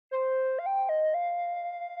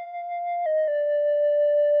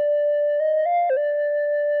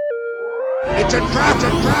It's a trap! It's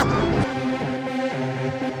a trap!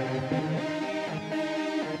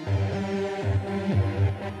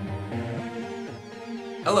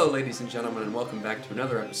 Hello, ladies and gentlemen, and welcome back to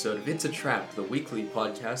another episode of It's a Trap, the weekly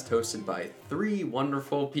podcast hosted by three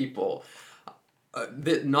wonderful people.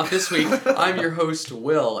 Not this week. I'm your host,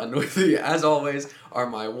 Will, and with me, as always, are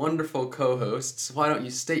my wonderful co-hosts. Why don't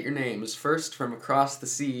you state your names? First, from across the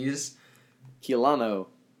seas. Kilano.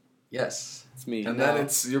 Yes. It's me. And then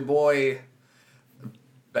it's your boy,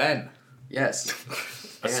 Ben. Yes.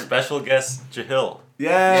 A special guest, Jahil. Yay!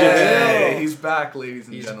 Jahil. He's back, ladies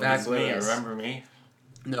and He's gentlemen. back It's with me, us. remember me?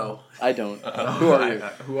 No. I don't. Who are you?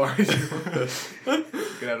 Who are you?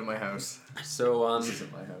 Get out of my house. So, This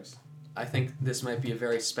isn't my house. I think this might be a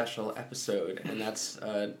very special episode, and that's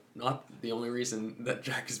not the only reason that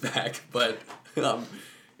Jack is back, but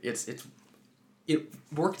it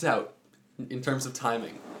worked out in terms of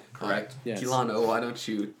timing. Correct. Yes. Kilano, why don't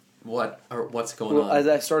you what's going Well, on? as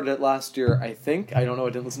I started it last year, I think. I don't know,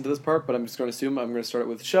 I didn't listen to this part, but I'm just going to assume I'm going to start it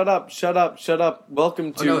with shut up, shut up, shut up.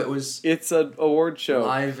 Welcome to... Oh, no, it was It's an award show.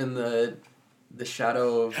 live in the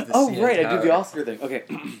shadow of the Oh, CN right, I Tower. did the Oscar thing. Okay.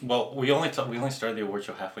 Well, we only started the award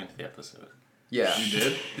show halfway into the episode. Yeah. You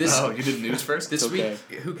did? This You did news first? this okay.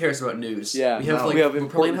 week, who cares about news? Yeah, we have no. we have we'll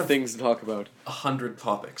probably important have things to talk about. 100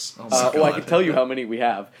 topics. Oh my Well, I God. can tell you how many we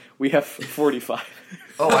have. We have 45.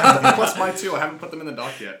 Oh, I have plus my two. I haven't put them in the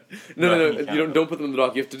doc yet. No, you you can't. don't put them in the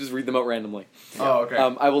doc. You have to just read them out randomly. Oh, okay.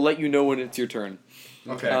 I will let you know when it's your turn.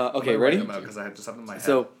 okay. okay, I'm gonna ready? write them out because I just have them in my head.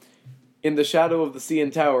 So, in the shadow of the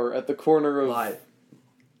CN Tower, at the corner of...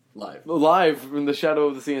 Live in the shadow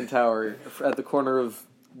of the CN Tower, at the corner of,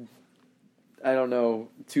 I don't know,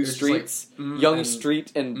 two It's streets, like, Young and-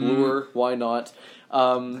 Street and Bloor, why not,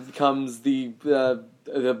 comes the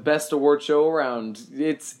best award show around.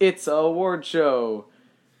 It's a award show.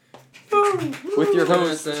 With your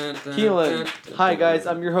host, Keelan. Hi guys,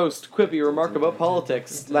 I'm your host, Quippy, remark about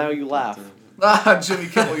politics. Now you laugh. Jimmy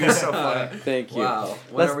Kimmel, you're so funny. Thank you. Wow.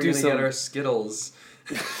 When Let's are we do gonna some. get our Skittles?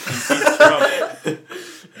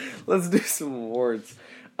 Let's do some awards.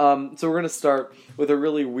 So we're going to start with a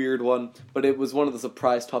really weird one, but it was one of the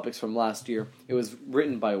surprise topics from last year. It was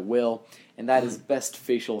written by Will, and that is best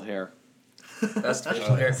facial hair. Best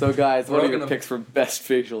facial hair. So guys, We're what are all your gonna- picks for best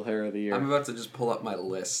facial hair of the year? I'm about to just pull up my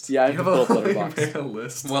list. Yeah, I You have have to pull up you Letterboxd. made a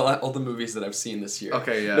list. Well, all the movies that I've seen this year.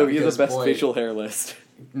 Okay, yeah. No, you have because, the best boy, facial hair list.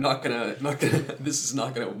 Not gonna. This is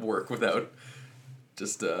not gonna work without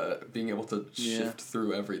just being able to Yeah. shift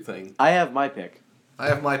through everything. I have my pick. I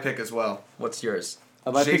have my pick as well. What's yours?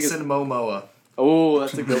 My pick is, Jason Momoa. oh,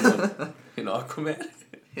 that's a good one. In Aquaman.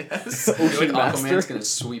 Yes. I feel like Ocean Master. Aquaman's gonna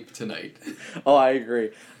sweep tonight. Oh, I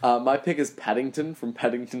agree. My pick is Paddington from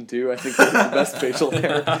Paddington 2. I think that's the best facial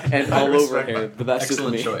hair and I all over respect hair, that. but that's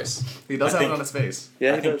Excellent just me. choice. He does I have it think- on his face.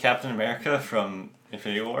 Yeah, I he think does. Captain America from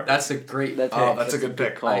Infinity War. That's a great. That's Oh, it. that's a good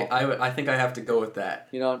pick. call. I think I have to go with that.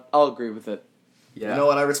 You know, I'll agree with it. Yeah. You know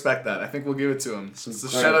what? I respect that. I think we'll give it to him. So All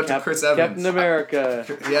shout right, out to Chris Evans. Captain America.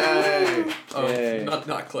 Yay! Oh, Yay.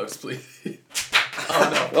 not close, please.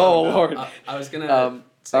 Oh no. Oh, no. Lord. I was gonna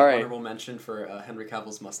say all right. honorable mention for Henry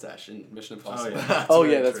Cavill's mustache in Mission Impossible. yeah. Oh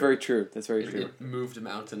very yeah, that's true. very true. That's very It, true. it moved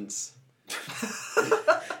mountains.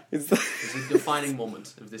 It's, It's a defining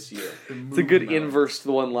moment of this year. it's a good inverse to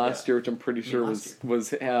the one last Yeah. year, which I'm pretty sure last was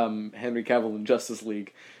Henry Cavill in Justice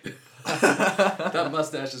League. That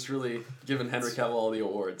mustache has really given Henry Cavill all the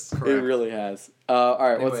awards. It Correct. really has. All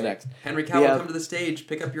right, what's Anyway, next? Henry Cavill, have- come to the stage.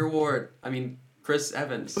 Pick up your award. I mean, Chris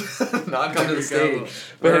Evans. Not Come to the stage.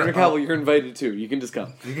 But Or, Henry Cavill, you're invited too. You can just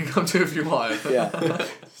come. You can come too if you want. Yeah.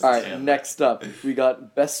 All right, Stand. next up, we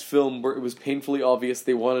got best film where it was painfully obvious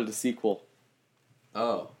they wanted a sequel.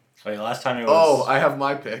 Oh. Wait, last time it Oh, was. I have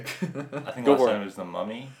my pick. I think Go last for time it. it was The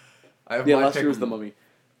Mummy. I have Yeah, my last pick. year was The Mummy.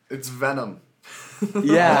 It's Venom.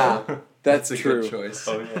 Yeah, that's a true. good choice.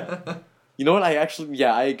 Oh yeah. You know what? I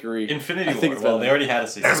agree. Infinity I War. think it's Well, Venom. they already had a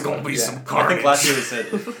sequel. There's gonna be Yeah. some I carnage. think last year we said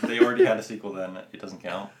if they already had a sequel, then it doesn't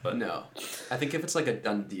count. But No. I think if it's like a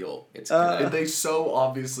done deal, it's And gonna... they so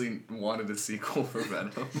obviously wanted a sequel for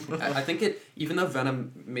Venom. I think it, even though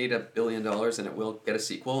Venom made $1 billion and it will get a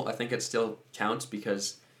sequel, I think it still counts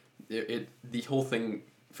because the whole thing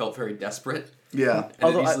felt very desperate. Yeah, And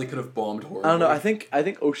Although it easily could have bombed horribly. I don't know. I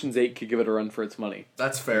think Ocean's 8 could give it a run for its money.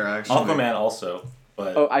 that's fair actually. Aquaman also.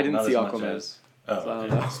 But Oh, I didn't not see as much Aquaman. as- oh, So I don't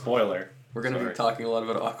okay. know. Spoiler. We're going to be Sorry. talking a lot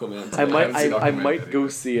about Aquaman. I today. might haven't seen I Aquaman might yet go either.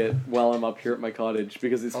 see it while I'm up here at my cottage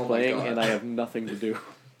because it's Oh my playing God. and I have nothing to do.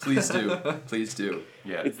 Please do. Please do.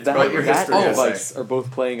 Yeah. It's about that your that history and essay. Vice are both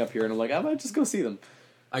playing up here and I'm like, I might just go see them.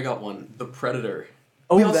 I got one. The Predator.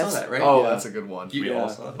 Oh, We all that's saw that, right? Oh, Yeah. that's a good one. You- We Yeah. all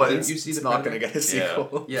saw it. But Didn't it's, you see it's the not Predator? going to get a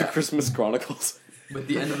sequel. Yeah. The Christmas Chronicles. With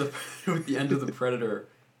the end of the with the end of the Predator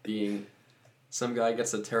being some guy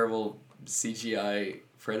gets a terrible CGI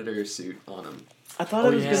Predator suit on him. I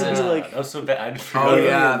thought it was gonna be like that was so bad. I forgot. Oh, Alien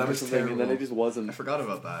yeah, or that was something, and then terrible. it just wasn't. I forgot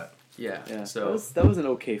about that. Yeah. Yeah, So that was an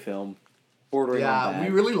okay film, bordering on Yeah, bad.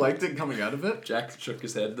 we really liked it coming out of it. Jack shook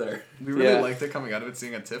his head there. We really Yeah. liked it coming out of it,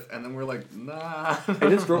 seeing a TIFF, and then we're like, nah. I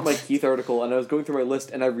just wrote my Keith article, and I was going through my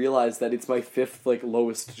list, and I realized that it's my 5th like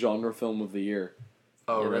lowest genre film of the year.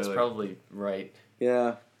 Oh, yeah, really? that's probably right.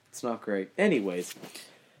 Yeah, it's not great. Anyways,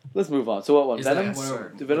 let's move on. So what one? Is Venom? that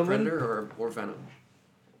what, The Venom one? Predator or Venom?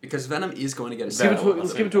 Because Venom is going to get a Let's give, it sequel. to,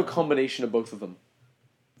 let's give it to a combination of both of them.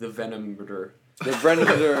 The Venom murder. The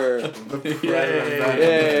Predator.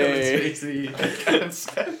 Yay.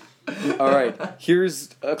 All right, here's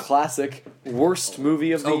a classic worst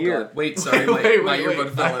movie of the year. God. Wait, sorry, my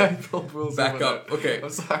earbud fell in. Back up. Okay. I'm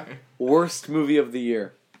sorry. Worst movie of the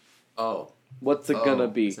year. Oh. What's it gonna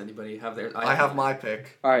be? Does anybody have their... I have my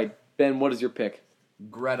pick. All right, Ben. What is your pick?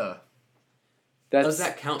 Greta. That's, Does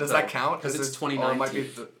that count, Does though? that count? Because Is it's it- oh, it might 2019. be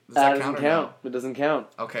does that that doesn't count or count. It doesn't count.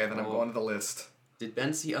 no? Okay, then I'm Oh. going to the list. Did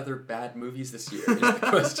Ben see other bad movies this year? Is the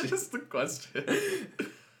question. Just the question.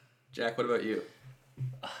 Jack, what about you?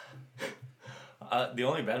 The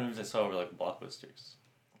only bad movies I saw were like blockbusters,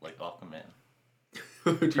 like Aquaman. Do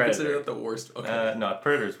you Predator. consider that the worst? Okay. No,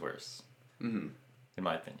 Predator's worse, Mm-hmm. in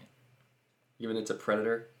my opinion. Giving it to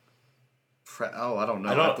Predator? I don't know.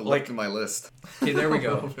 I I don't- have to like- look through my list. Okay, there we A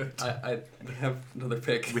go. little bit. I have another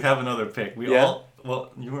pick. We have another pick. We Yeah. all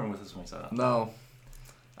well, you weren't with us when we saw that. No.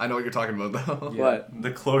 I know what you're talking about though. Yeah. What?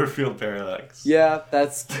 The Cloverfield Paradox. Yeah,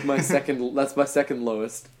 that's my second. That's my second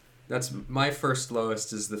lowest. That's my first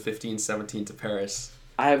lowest is the 1517 to Paris.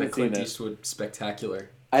 I The haven't seen Clint it. Eastwood spectacular.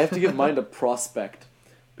 I have to give mine a prospect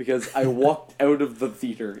because I walked out of the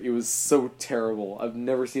theater. It was so terrible. I've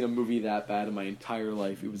never seen a movie that bad in my entire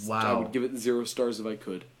life. It was. I Wow. would give it 0 stars if I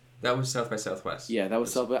could. That was South by Southwest. Yeah, that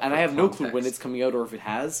was Just so. And I for have no clue when context. it's coming out or if it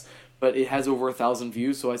has, but it has over 1,000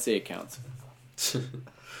 views, so I say it counts.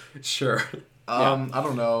 Sure. I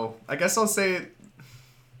don't know. I guess I'll say.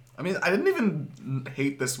 I mean, I didn't even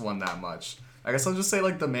hate this one that much. I guess I'll just say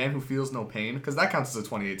like The Man Who Feels No Pain because that counts as a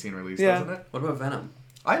 2018 release, Yeah. doesn't it? What about Venom?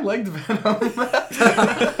 I liked Venom.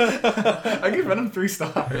 I give Venom 3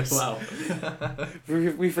 stars. Wow.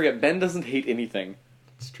 We forget Ben doesn't hate anything.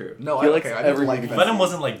 It's true. No, He I, likes okay, I didn't every like movie. Venom. Venom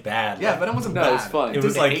wasn't like bad. Yeah, like, Venom wasn't No, bad. it's fine. It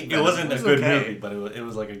was Didn't like hate it Venom. wasn't a was good okay. movie, but it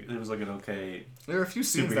was like an okay. There were a few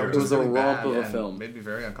scenes that Superhero. were It just was a really romp bad of a and film. made me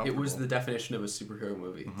very It uncomfortable. was the definition of a superhero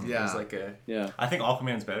movie. It Yeah. was like a... Yeah. I think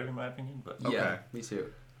Aquaman's better in my opinion, but Okay. Yeah, me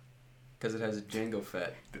too. Because it has a Django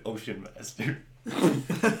Fett. the Ocean Master.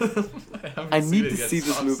 I need to see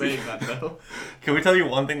this movie. Can we tell you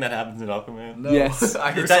one thing that happens in Aquaman? No. Yes.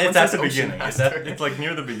 I heard It's at someone the says Ocean beginning. Master. It's like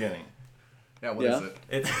near the beginning. Yeah, what is Yeah.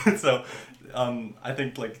 it? So, I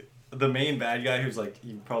think like the main bad guy who's like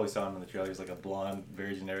you probably saw him in the trailer. He's like a blonde,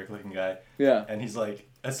 very generic looking guy, Yeah. and he's like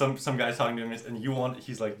some guy's talking to him, and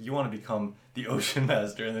he's like you want to become the Ocean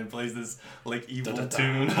Master, and then plays this like evil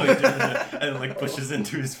tune, like, and like pushes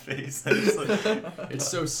into his face. And it's like, It's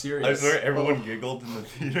so serious. I swear everyone giggled in the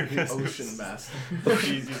theater. 'cause it was Ocean Master. the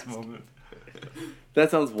cheesiest moment.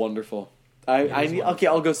 That sounds wonderful. I is need. wonderful. Okay,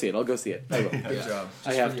 I'll go see it. I'll go see it. I will. Good Yeah. job. Just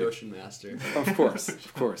I for have the to. Ocean Master. Of course,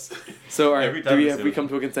 of course. So, all right, Every time have it's we the- come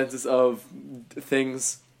to a consensus of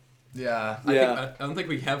things? Yeah. Yeah. I don't think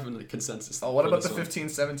we have a consensus. Oh, what for about the this one.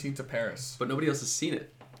 1517 to Paris? But nobody else has seen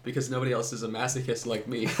it. Because nobody else is a masochist like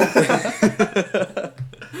me.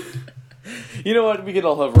 You know what? We could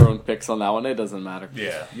all have our own picks on that one. It doesn't matter.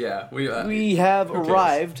 Yeah. Yeah, We have who cares?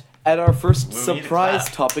 arrived at our first We'll need a surprise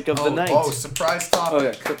clap. topic of the night. Oh, surprise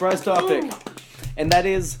topic. Okay, surprise topic, and that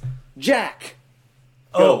is Jack.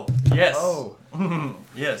 Oh yes. Oh.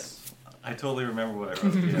 Yes. I totally remember what I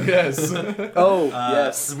wrote. Yeah. Yes.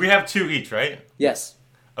 Oh So we have 2 each, right? yes.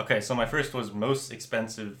 Okay, so my first was most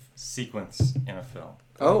expensive sequence in a film.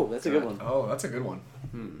 Oh, that's a good one. Oh, that's a good one.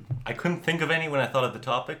 I couldn't think of any when I thought of the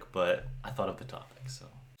topic, but I thought of the topic, so.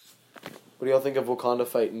 What do y'all think of Wakanda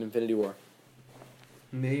fight in Infinity War?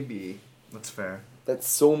 Maybe. That's fair. That's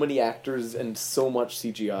so many actors and so much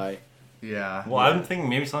CGI. Yeah. Well, I'm thinking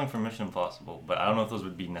maybe something from Mission Impossible, but I don't know if those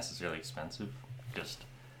would be necessarily expensive. Just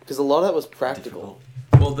Because a lot of that was practical.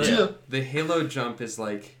 difficult. Well, the Halo jump is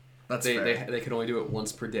like... That's they, fair. they could only do it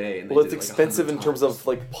once per day. And they Well, it's did it, like, expensive 100 in terms times. of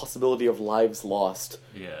like possibility of lives lost.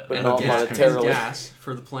 Yeah. But And not gas, monetarily. and gas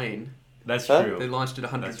for the plane. That's Huh? true. They launched it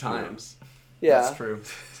 100 That's true. times. Yeah. That's true.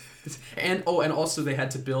 And also they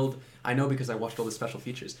had to build... I know because I watched all the special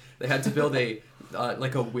features. They had to build a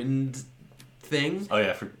like a wind thing Oh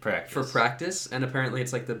yeah, for practice. for practice, and apparently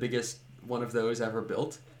it's like the biggest one of those ever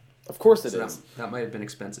built. Of course it So is. that might have been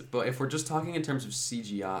expensive. But if we're just talking in terms of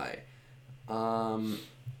CGI,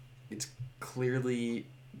 it's clearly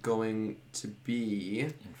going to be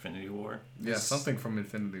Infinity War. Yeah, something from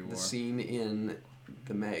Infinity War. the scene in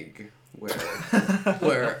The Meg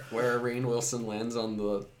where where Rainn Wilson lands on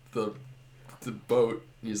the boat.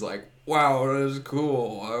 He's like, "Wow, that is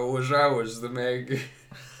cool. I wish I was the Meg."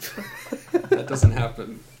 That doesn't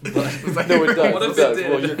happen. But No, it does. What It if does. it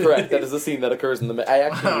did? Well, you're correct. That is a scene that occurs in the. I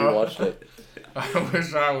actually rewatched it. I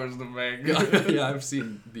wish I was the Meg. Yeah, I've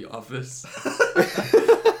seen The Office.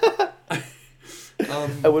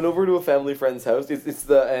 I went over to a family friend's house. It's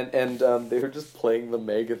the and they were just playing the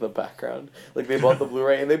Meg in the background. Like they bought the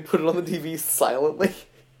Blu-ray and they put it on the TV silently.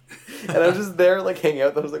 And I was just there like hanging out.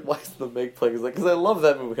 And I was like, "Why is the Meg playing?" It's like, "Because I love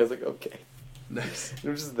that movie." I was like, "Okay." Nice. It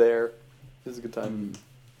was just there. It was a good time.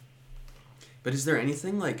 But is there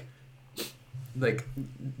anything like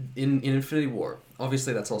in Infinity War?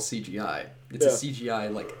 Obviously, that's all CGI. It's a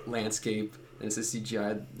CGI like landscape, and it's a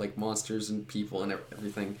CGI like monsters and people and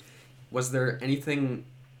everything. Was there anything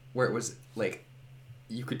where it was like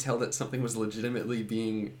you could tell that something was legitimately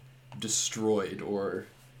being destroyed or?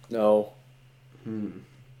 No.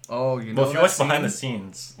 Oh, you know Well, if you that watch scene? behind the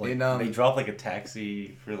scenes, like In, they drop like a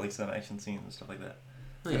taxi for like some action scenes and stuff like that.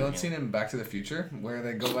 You know that scene in Back to the Future where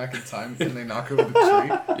they go back in time and they knock over the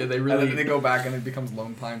tree? Yeah, they And really. then they go back and it becomes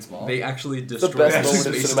Lone Pines Mall. They actually the destroyed best the moment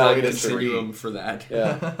in space cinematic time history. continuum for that.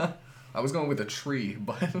 Yeah. I was going with a tree,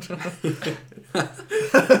 but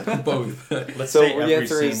Both. Let's So say the every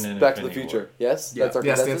answer scene is in Back to the Infinity Future. War. Yes. Yeah. That's our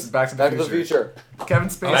Yes, the consensus? answer's Back to the Back to the Future. Future. Kevin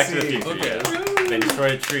Spacey. Back to the Future. Okay. Yeah. They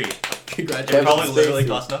destroyed a tree. It Congratulations. probably Spacey. literally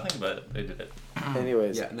cost nothing, but they did it.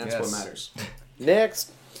 Anyways. Yeah, and that's Yes. what matters.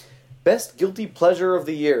 Next, best guilty pleasure of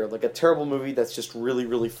the year, like a terrible movie that's just really,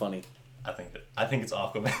 really funny. I think it's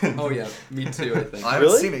Aquaman. Oh yeah, me too. I think. I haven't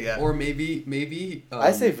Really? seen it yet. Or maybe.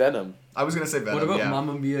 I say Venom. I was gonna say Venom. What about yeah.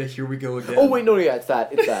 Mamma Mia? Here we go again. Oh wait, no, yeah, it's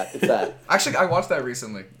that. Actually, I watched that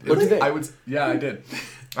recently. What'd you think? Yeah, I did.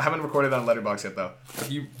 I haven't recorded on Letterboxd yet though.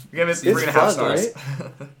 Have you? I gave it It's 3.5 fun, stars.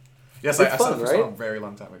 Yes, I It's saw fun, it for a right? very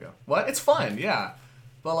long time ago. What? It's fun, yeah.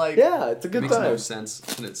 But like, Yeah, it's a It good makes no time. sense,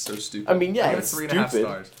 and it's so stupid. I mean, I yeah, gave it it's 3.5 stupid.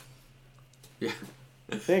 stars. Yeah.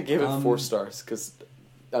 I think I gave it 4 Um, stars because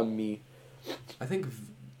I'm me. I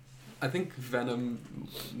think Venom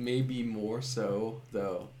maybe more so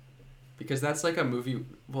though, because that's like a movie.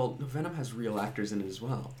 Well, Venom has real actors in it as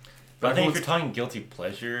well. But I think if everyone's- you're talking guilty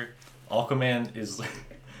pleasure, Aquaman is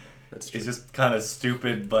That's true. it's just kind of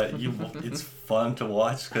stupid, but it's fun to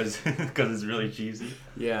watch because it's really cheesy.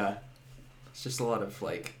 Yeah, it's just a lot of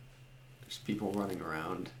like, just people running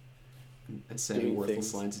around and saying Doing worthless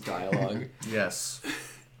things. lines of dialogue. Yes.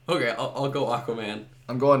 Okay, I'll go Aquaman.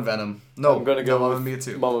 I'm going Venom. No, I'm gonna go Mamma with Mia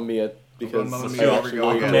too. Mamma Mia because Mamma Let's Mia, do there we go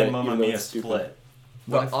Aquaman, again. even Mamma though Mia it's stupid. split.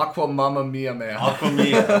 The Aqua Mamma Mia man.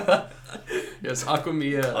 Aquamia. Yes,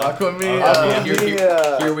 Aquamia.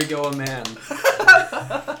 Aquamia. Here we go, a man.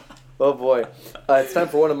 Oh boy, it's time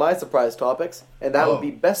for one of my surprise topics, and that Oh. would be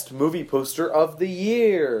best movie poster of the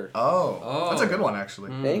year. Oh, that's a good one actually.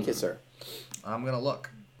 Thank you, sir. I'm gonna look.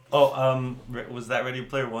 Oh, was that Ready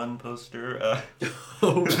Player One poster?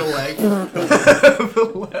 Oh, the leg. The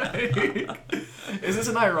leg. Is this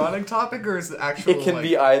an ironic topic or is it actual? It can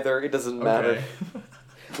be either. It doesn't matter. Okay.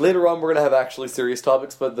 Later on, we're gonna have actually serious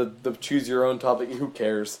topics, but the choose your own topic. Who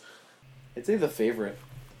cares? I'd say the favorite.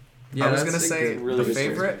 Yeah, I was that's gonna a say good- really the good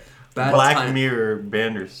favorite. Bad Black time. Mirror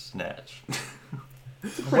Bandersnatch.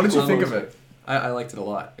 What did you Um, think of it? I liked it a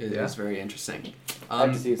lot. It Yeah? was very interesting. I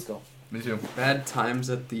have to see it still. Me too. Bad times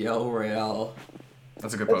at the El Royale.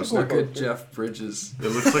 That's a good That's a poster. cool Look at Jeff Bridges. It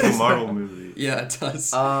looks like a Marvel movie. Yeah, it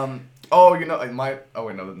does. Oh, you know, it might. Oh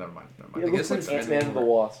wait, no, never mind. Never mind. It looks guess like it's Ant-Man and the Infinity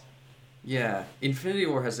Wasp. Yeah, Infinity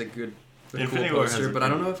War has a Infinity cool War has poster, a but I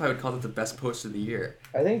don't good- know if I would call it the best poster of the year.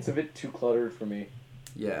 I think it's a bit too cluttered for me.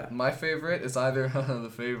 Yeah. My favorite is either the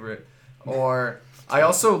favorite, or I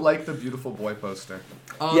also like the Beautiful Boy poster.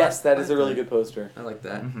 Oh, Yes, that is I a really like good poster. I like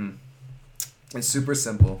that. Mm-hmm. It's super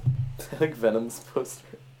simple. I like Venom's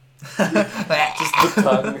poster. Just the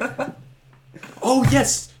tongue. Oh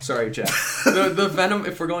yes. Sorry, Jeff. the Venom.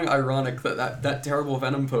 If we're going ironic, that terrible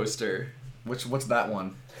Venom poster. What's that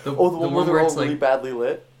one? The, Oh, the one where they're all it's really like badly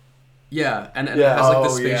lit. yeah, and Yeah. it has like the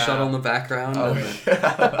Oh, space yeah. shuttle in the background. Oh, and yeah.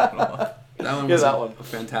 that one Yeah, was that a, one. a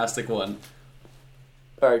fantastic one.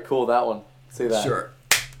 All right, cool. That one. Say that. Sure.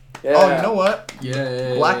 Yeah. Oh, you know what?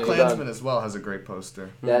 Yeah. Black Done. Klansman as well has a great poster.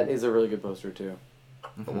 That is a really good poster too.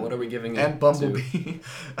 What are we giving it And to? Bumblebee.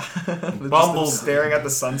 Bumblebee. Just staring at the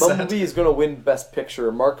sunset. Bumblebee is gonna win Best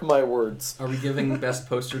Picture. Mark my words. Are we giving best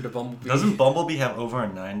poster to Bumblebee? Doesn't Bumblebee have over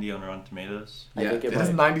a 90 on Rotten Tomatoes? I think It it has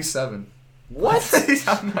might. 97. What?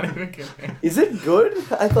 I'm not even kidding. Is it good?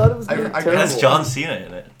 I thought it was I- gonna be I- It terrible. has John Cena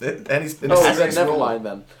in it. And he's in Oh, his then next never role. mind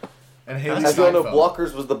then. And Haley I don't know. Steinfeld.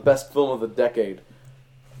 Blockers was the best film of the decade.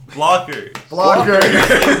 Blocker. Blocker.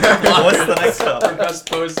 What's the next The topic? best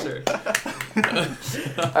poster.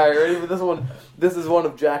 Alright, ready for this one? This is one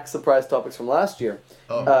of Jack's surprise topics from last year.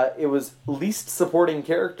 Oh. It was least supporting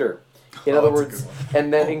character. In Oh, other that's a words, good one.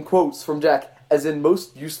 and then in quotes from Jack, as in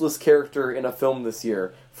most useless character in a film this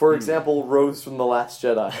year. For example, Rose from The Last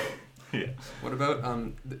Jedi. Yeah. What about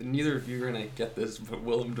neither of you are gonna get this, but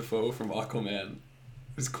Willem Dafoe from Aquaman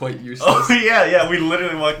is quite useless. Oh yeah. We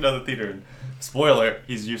literally walked out of the theater. And, spoiler: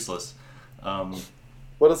 he's useless.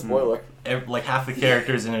 What a spoiler. Like half the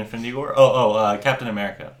characters in Infinity War. Captain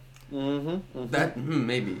America. Mm-hmm. That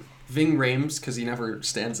maybe Ving Rhames because he never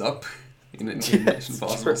stands up in Mission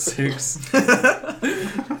Impossible 6.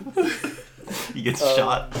 He gets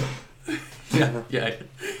shot. yeah.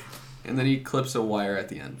 And then he clips a wire at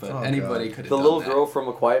the end, but Oh, anybody God. could have The done little that. girl from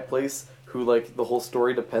A Quiet Place, who like the whole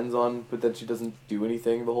story depends on, but then she doesn't do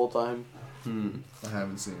anything the whole time. I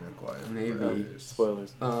haven't seen it quite. Maybe. but it is.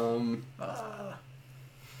 Spoilers.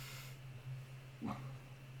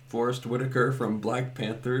 Forrest Whitaker from Black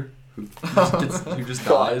Panther, who just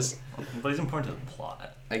God. dies, But he's important to the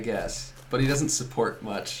plot. I guess, but he doesn't support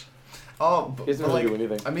much. Oh, He doesn't really do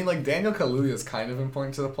anything. I mean, like Daniel Kaluuya is kind of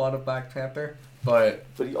important to the plot of Black Panther, but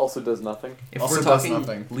But he also does nothing. If Also we're does talking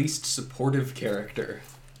nothing. least supportive character,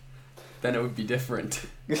 then it would be different.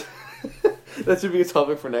 That should be a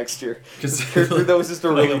topic for next year. Because This character that was just a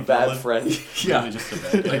Like really a bad villain. friend. yeah, Really just a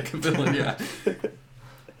bad guy. like a villain. Yeah.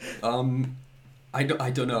 I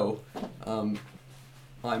don't know.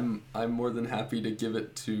 I'm more than happy to give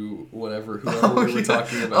it to whoever we were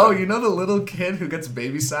talking about. Oh, you know the little kid who gets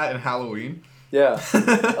babysat in Halloween? Yeah.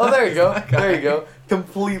 Oh, there you go. There you go.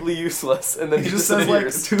 Completely useless, and then He he just says like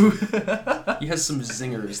disappears. two. He has some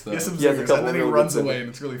zingers though. He has some He has a zingers, couple and then he really runs good away, zingers. and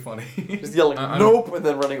it's really funny. Just yelling I'm- "Nope" and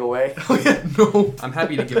then running away. Oh yeah, no. I'm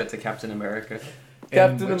happy to give it to Captain America.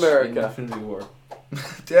 Captain which- In America. Infinity War.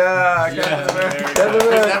 Yeah, Yeah, Captain America. Captain Chris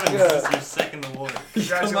America. Evans, this is your second award.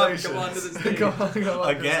 Congratulations. Come on to this day. Come on, Chris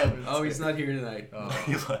Again. Evans. Oh, he's not here tonight. Oh.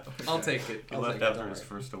 He left. I'll take it. He I'll left take it. after Don't his worry.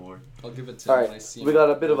 first award. I'll give it to All him when I right, see we him. got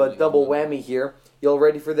a bit of a double whammy here. Y'all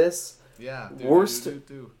ready for this? Yeah. Worst-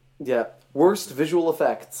 do. Yeah. Worst visual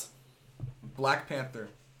effects. Black Panther.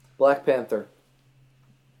 Black Panther.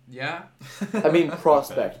 Yeah. I mean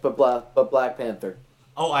Prospect, but Black Panther.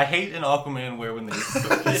 Oh, I hate in Aquaman where when they in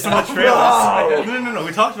the trailers. No.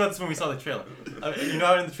 We talked about this when we saw the trailer. You know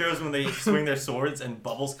how in the trailers when they swing their swords and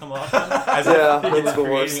bubbles come off them, as Yeah, if those it's are the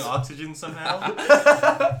creating worst. oxygen somehow.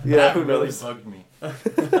 Yeah, That who really knows? bugged me.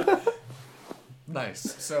 Nice.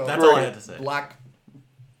 So That's all I had to say. Black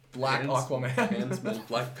Aquaman. Pantsman.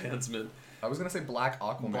 Black Pantsman. I was gonna say Black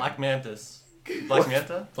Aquaman. Black Mantis. Black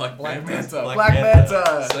Manta? Black Black Mantis. Manta. Black Black Manta.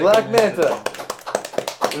 Manta. Black Manta.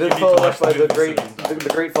 And then need to followed watch up by the the great, movie the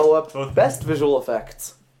great follow-up. Both. Best visual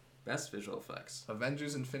effects. Best visual effects.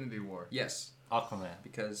 Avengers: Infinity War. Yes, Aquaman.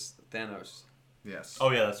 because Thanos. Yes.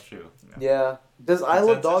 Oh yeah, that's true. Yeah. Does Isle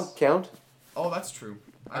of Dog Consensus? count? Oh, that's true.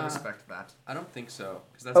 I Uh, respect that. I don't think so,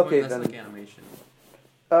 because that's Okay, that's then. like animation.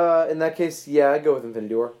 In that case, yeah, I'd go with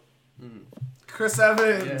Infinity War. Chris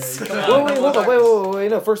Evans. Yeah, come on. Wait, hold on, wait,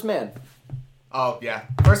 no, First Man. Oh yeah,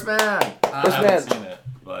 First Man. I First haven't Man. seen it,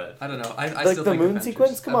 but I don't know. I Like still the think moon Avengers.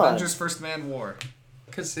 sequence? Come on. Avengers: First Man War.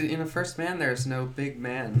 Because in a first man, there's no big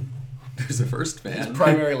man. There's a first man.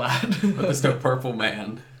 Primary lad. But there's no purple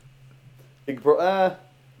man. Big Bro.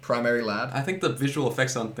 Primary lad. I think the visual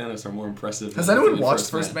effects on Thanos are more impressive. Has than anyone in watched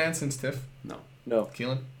First Man since TIFF? No. No.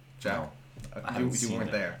 Keelan? Jack? No. I You, haven't you seen weren't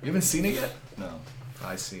it. there. You haven't seen it yet? no.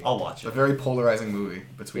 I see. I'll watch It's a it. very polarizing movie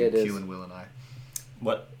between Yeah, it is. Keelan, Will, and I.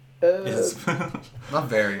 What Uh, is? Not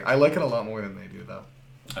very. I like it a lot more than they do, though.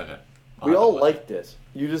 Okay. we all liked it.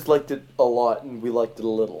 You just liked it a lot, and we liked it a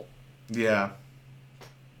little. Yeah.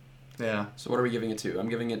 Yeah. So what are we giving it to? I'm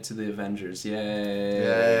giving it to the Avengers. Yay!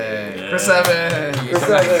 Yay. Yeah. Chris Evans! Chris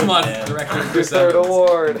Evans. Come on, Yeah. director Your Chris third Evans. The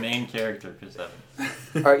award. main character, Chris Evans.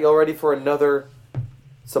 All right, y'all ready for another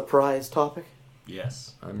surprise topic?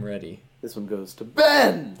 Yes. I'm ready. This one goes to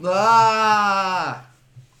Ben. Ah!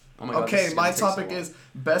 Oh my God, this Okay, is my gonna take so topic long. is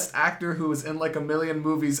best actor who was in like a million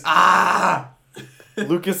movies. Ah!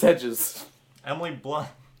 Lucas Hedges. Emily Blunt.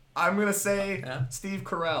 I'm gonna say Yeah. Steve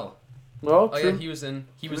Carell. No, Oh true. yeah, he was in.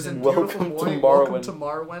 He was in. Welcome Beautiful to Boy, Marwen. Welcome to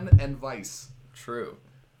Marwen and Vice. True.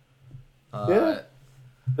 Yeah.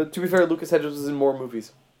 But to be fair, Lucas Hedges was in more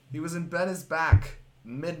movies. He was in Ben is Back,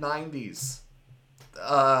 mid 90s.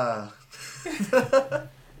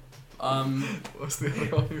 What's the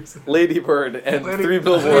other one he was in? Lady Bird and Lady- 3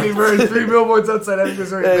 billboards. Lady Bird, 3 billboards outside Ebbing,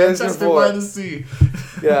 Missouri. Yeah, that's Manchester your 4. by the Sea.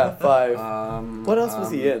 Yeah, 5. What else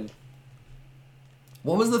was he Um, in?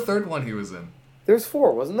 What was the third one he was in? There's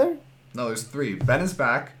 4, wasn't there? No, there's 3. Ben is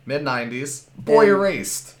Back, mid-90s, Boy And-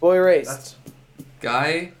 Erased. Boy Erased. That's-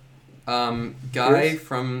 Guy Yes?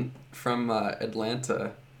 from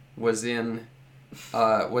Atlanta was in you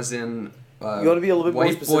want to be a little bit more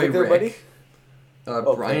White Boy specific there, buddy? Rick.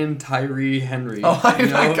 Okay. Brian Tyree Henry. Oh, I You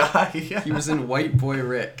know that know? guy. Yeah. He was in White Boy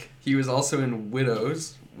Rick. He was also in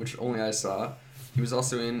Widows, which only I saw. He was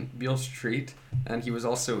also in Beale Street, and he was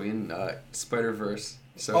also in Spider-Verse.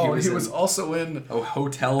 So he in was also in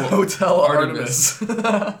Hotel Artemis.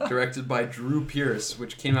 directed by Drew Pierce,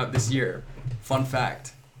 which came out this year. Fun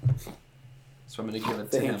fact. So I'm gonna give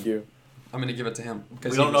it to him. Thank you. I'm gonna give it to him.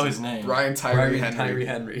 We don't know his name. Brian Tyree Brian Henry. Tyree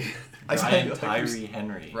Henry. I Brian like Tyree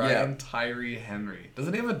Henry. Brian Yeah. Tyree Henry.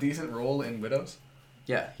 Doesn't he have a decent role in Widows?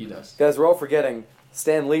 Yeah, he does. Guys, we're all forgetting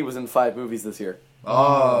Stan Lee was in 5 movies this year.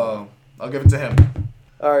 Oh, I'll give it to him.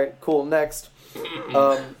 Alright, cool. Next.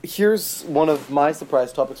 Here's one of my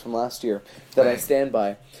surprise topics from last year that I stand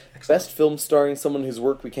by. Best film starring someone whose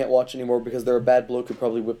work we can't watch anymore because they're a bad bloke who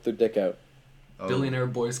probably whipped their dick out. Oh. Billionaire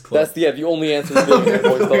Boys Club. That's the only answer is Billionaire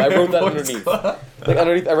Boys Club. I wrote that underneath. Like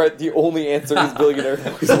underneath, I write the only answer is Billionaire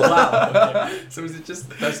Boys Club. Wow. Okay. So is it just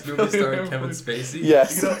the best movie starring Kevin Spacey?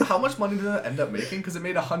 Yes. You know, how much money did it end up making? Because it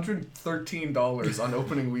made $113 on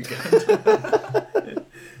opening weekend.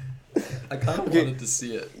 I kind of wanted to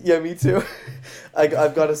see it. Yeah, me too.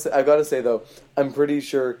 I've got to say though, I'm pretty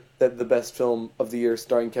sure that the best film of the year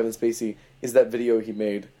starring Kevin Spacey is that video he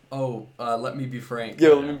made. Oh, Let Me Be Frank. Yeah,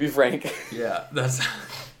 let me be frank. Yeah, that's.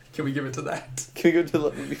 Can we give it to that? Can we go to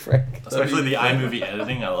Let Me Be Frank? Especially the iMovie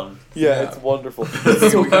editing, I love. Yeah, Yeah. it's wonderful.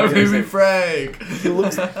 It's so Let me be confusing. Frank. He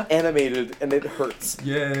looks animated and it hurts.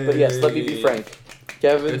 Yay. But yes, Let Me Be Frank.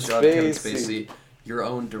 Kevin Good job, Spacey. Kevin Spacey. Your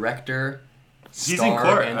own director, He's star, in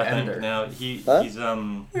court, and I think. editor. Now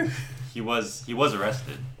Huh? he was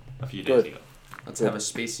arrested a few days Good. ago. Let's have a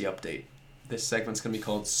Spacey update. This segment's gonna be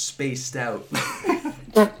called Spaced Out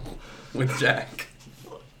with Jack.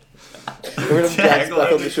 We're gonna have Jack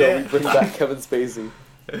back on the show. We bring back Kevin Spacey.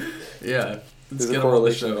 Yeah, let's There's a get him on the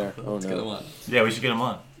correlation show. there. Oh, Let's get no. him on. Yeah, we should get him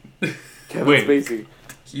on. Kevin Wait. Spacey.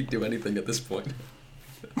 He'd do anything at this point.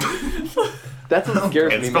 That's what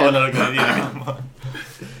scares It's me, probably man. not a good idea to get him on.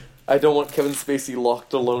 I don't want Kevin Spacey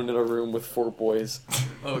locked alone in a room with 4 boys.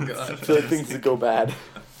 Oh I god. feel like things would go bad.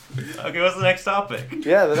 Okay, what's the next topic?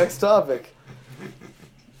 Yeah, the next topic.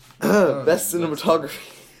 Best cinematography.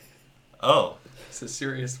 Oh, It's a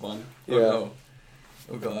serious one. Yeah. Oh no.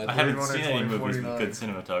 Oh god. I haven't 31 or seen any movies 49. with good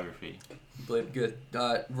cinematography. Blade good.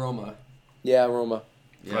 Roma. Yeah, Roma.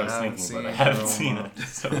 I was haven't thinking, but I seen haven't seen Roma. it.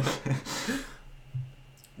 So.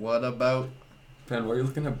 What about? Ben, why are you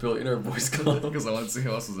looking at Billionaire Boys Club? Because I want to see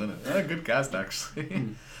who else was in it. Good cast actually.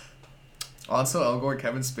 Hmm. Also, Al Gore,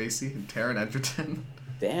 Kevin Spacey, and Taron Egerton.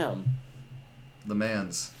 Damn. The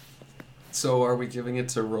Mans. So are we giving it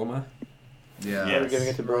to Roma? Yeah. Yes. We're giving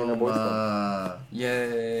it to Billionaire Boys Club. Roma.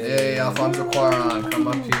 Yay. Yay, Alfonso Cuarón, come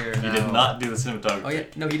up here. He now. did not do the cinematography. Oh yeah,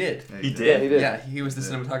 no he did. Yeah, He Yeah, did. he did. Yeah, he was the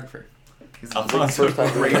Yeah. cinematographer. He's the Alfonso First time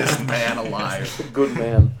Cuarón. greatest man alive. Good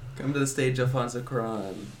man. Come to the stage, Alfonso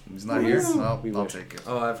Cuarón. He's not here? Well, We I'll wish. take it.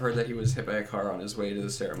 Oh, I've heard that he was hit by a car on his way to the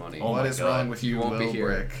ceremony. Oh What my is God. wrong with He you, won't be Will here.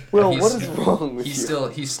 Brick? Will, He's- what is wrong with He's you?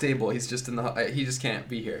 he's stable. He's just in the. He just can't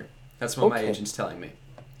be here. That's what my Okay. agent's telling me.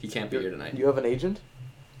 He can't be here tonight. You have an agent?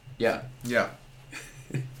 Yeah. Yeah.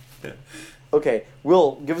 Okay,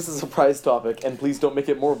 Will, give us a surprise topic, and please don't make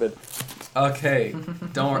it morbid. Okay.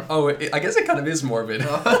 Don't worry. Oh, I guess it kind of is morbid.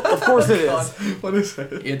 Of course it is. What is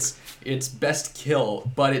it? It's best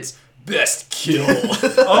kill, but it's best kill.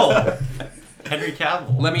 Oh, Henry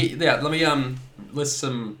Cavill. let me list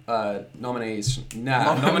some nominees.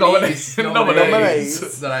 Nominees.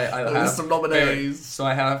 Nominees. that I have. List some nominees. So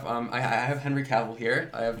I have I have Henry Cavill here.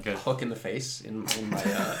 I have Okay. Hook in the face in my in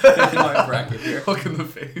my bracket here. Hook in the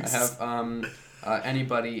face. I have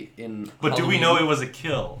anybody in. But do we Halloween. know it was a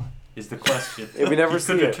kill? Is the question. Yeah, we never he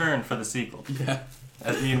see could it. return for the sequel, Yeah.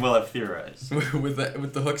 as me and Will have theorized. with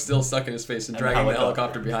the hook still stuck in his face and And dragging the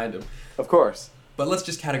helicopter. helicopter behind him. Of course. But let's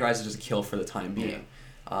just categorize it as a kill for the time being.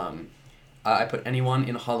 I put anyone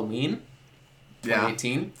in Halloween, Yeah.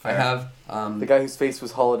 2018. I Fair. have The guy whose face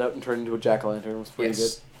was hollowed out and turned into a jack-o'-lantern was pretty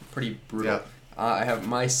yes, pretty brutal. Yeah. I have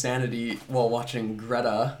my sanity while watching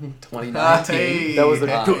Greta, 2019, Hey. good. That was a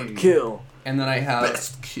Hey. good kill. and then I have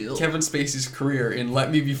Best kill. Kevin Spacey's career in Let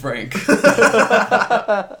Me Be Frank.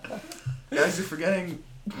 Guys, you're forgetting.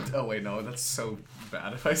 Oh wait, no, that's so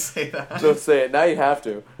bad if I say that. Don't say it. Now you have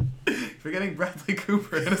to. Forgetting Bradley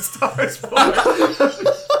Cooper in A Star Is Born. I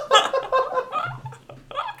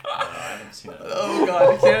haven't seen it. Oh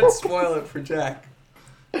god, you can't spoil it for Jack.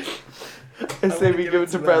 I say we give it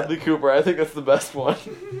to Bradley Cooper. I think that's the best one.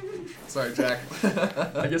 Sorry, Jack.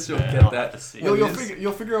 I guess you'll Yeah, get I'll that have to see it.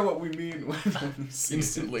 You'll figure out what we mean when you see it.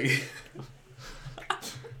 instantly.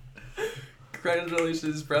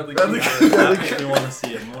 Congratulations, Bradley Bradley Cooper. I actually want to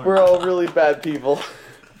see it more. We're all really bad people.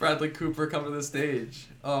 Bradley Cooper, come to the stage.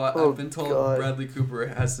 Oh, Oh, I've been told God. Bradley Cooper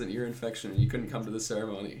has an ear infection and you couldn't come to the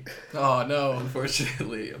ceremony. Oh no.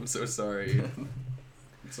 Unfortunately, I'm so sorry.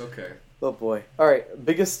 It's okay. Oh boy. All right,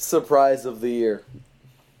 biggest surprise of the year.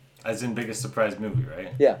 As in biggest surprise movie, right?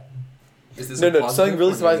 Yeah. Is this No, a no, positive something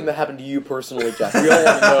really or surprising that negative? happened to you personally, Jack. We all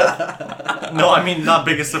want to No, I mean not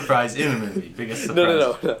biggest surprise in a movie. Biggest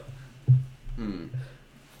know. surprise. No. Hmm.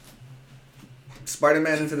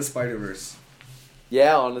 Spider-Man Into the Spider-Verse.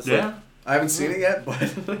 Yeah, honestly. Yeah. I haven't seen it yet, but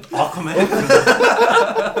Aquaman.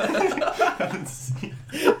 Haven't seen-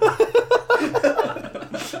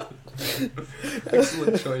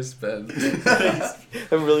 Excellent choice, Ben.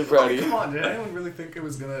 I'm really proud of Come you. on, did anyone really think it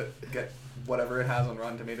was gonna get whatever it has on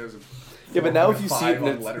Rotten Tomatoes? Yeah, but now if you see it 4.5 and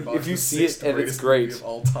on it's, Letterboxd, if you the see it sixth and it's greatest great, movie of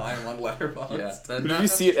all time on Letterboxd. Yeah. but if you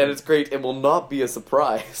see it and it's great, it will not be a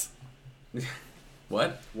surprise.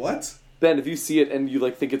 What? what? Ben, if you see it and you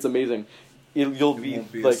like think it's amazing, you'll It be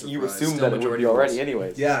won't be a like you surprise. assume Still that it would majority be already rules.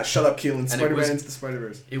 anyways. Yeah, shut up, Keelan. it Spider-Man was- Into the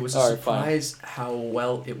Spider-Verse. It was a Alright, fine. surprise how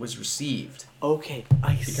well it was received Okay,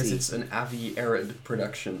 I because see. it's an Avi Arad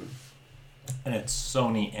production. And it's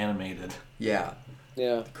Sony animated. Yeah,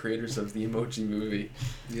 Yeah. creators of the Emoji Movie.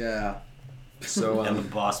 Yeah, So And the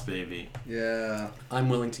Boss Baby. yeah. I'm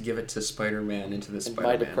willing to give it to Spider-Man Into the And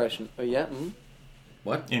Spider-Man. my depression. Oh yeah. Mm?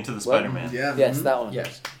 What? Into the Spider-Man. Yeah. Yes, mhm. that one.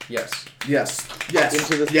 Yes. Yes. Yes. Yes.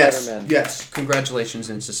 Into the yes. Spider-Man. Yes. Congratulations,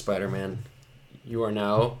 Into Spider-Man. You are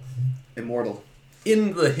now Immortal.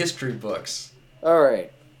 in the history books. All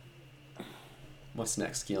right. What's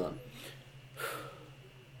next, Keelan?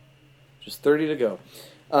 Just 30 to go.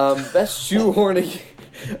 Best shoehorning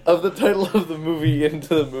of the title of the movie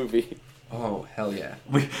into the movie. Oh, hell yeah.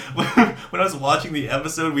 When I was watching the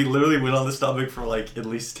episode, we literally went on this topic for like at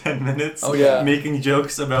least 10 minutes. Oh, yeah. Making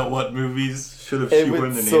jokes about what movies should have It shoehorned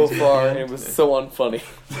went their so names in far, at and the it end. was so unfunny.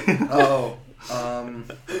 Oh.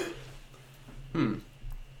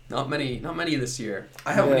 Not many this year.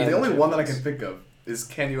 I have Yeah. the only one that I Books. can think of is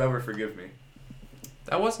 "Can You Ever Forgive Me?"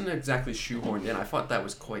 That wasn't exactly shoehorned in. I thought that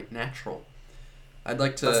was quite natural. I'd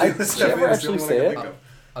like to. I- That's did you ever definitely the actually only one I say can it? think of.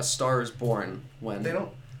 A Star Is Born when They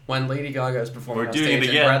don't. when Lady Gaga is performing We're on doing stage it and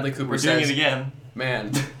again. Bradley Cooper We're says, doing it again.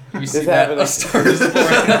 "Man, you It's see that? happening. A Star Is Born."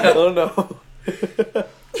 Oh no.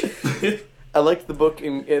 I liked the book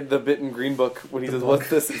in the bit in Green Book when he says, "What's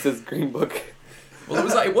this?" It says Green Book. Well,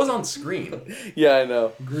 it was on screen. Yeah, I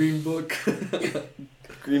know. Green Book.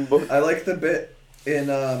 Green Book. I like the bit in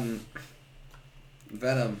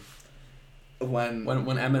Venom when When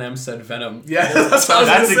Eminem said Venom. Yeah, that's what I was That's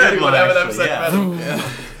gonna a say. good When one, Eminem actually, said yeah.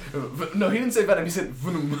 Venom. No, he didn't say Venom. He said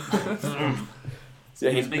Venom.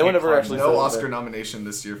 Yeah, He's no one ever making actually no said Oscar that. nomination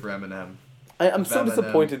this year for Eminem. I'm so Venom,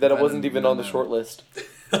 disappointed that it wasn't Venom, even on the Venom. short list.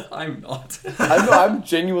 I'm not. I'm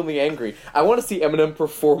genuinely angry. I want to see Eminem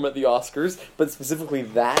perform at the Oscars, but specifically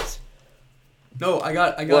that. No,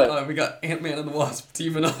 What? we got Ant-Man and the Wasp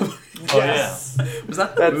teaming up. Oh, Yes. Was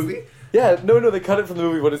that the That's- movie? Yeah, no, they cut it from the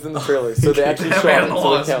movie, but it's in the trailer, so they actually shot Ant-Man it, and the so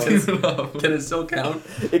it Wasp counts. teaming up. Can it still count?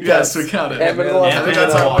 It Yes, counts. we counted. Ant-Man and the Ant-Man Wasp. Ant-Man think and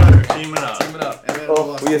that's the how Wasp it are works. teaming up. Teaming up. Ant-Man and the Oh,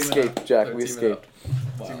 Wasp we teaming escaped, up. Jack. They're We teaming escaped.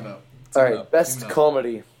 Wow. Teaming up. All Teaming right, up. best Teaming up.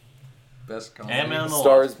 comedy. Best comedy. Ant-Man and the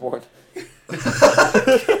Star Wasp. is Born.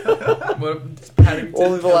 What, Paddington?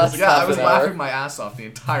 Only the last Yeah, I half was an hour. laughing my ass off the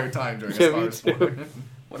entire time during Yeah, A Star me Is too. Born.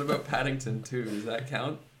 What about Paddington 2? Does that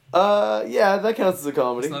count? Yeah, that counts as a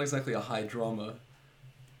comedy. It's not exactly a high drama.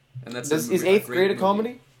 And that's Is a movie- 8th great grade a movie.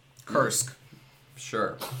 comedy? Kursk.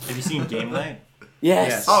 Sure. Have you seen Game Night? Yes.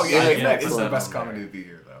 Yes. Oh yeah, Yeah, Game Night is the excellent. best comedy of the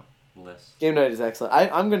year though. List. Game Night is excellent.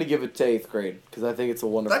 I'm going to give it to 8th grade because I think it's a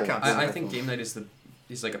wonderful. That counts. I think Game Night is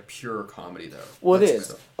like a pure comedy though. Well, it That's is.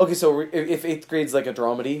 good. Okay, so if 8th grade's like a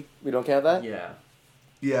dramedy, we don't count that? Yeah,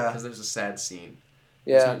 Yeah. because there's a sad scene.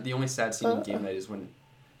 Yeah. The only sad scene in Game Night is when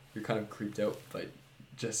you're kind of creeped out by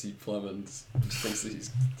Jesse Plemons. Just thinks that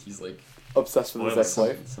he's like Obsessed with his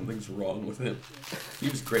Spoilers. ex-wife. something's wrong with him. He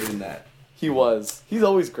was great in that. He was. He's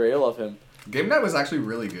always great. I love him. Game Night was actually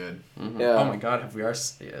really good. Yeah. Oh my God, have we all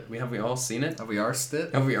seen it? Have we arsed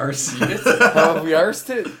it? Have we all seen it? How have we arsed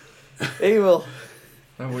it? Hey, Will.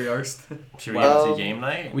 Have we arsed it? Should we go Um, to Game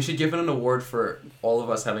Night? We should give it an award for all of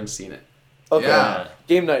us having seen it. Okay. Yeah.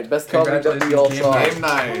 Game Night. Best comedy that we all Congratulations, saw. Game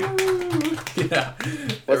Night. Yeah.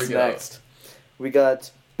 There What's we go. next? We got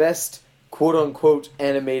best quote unquote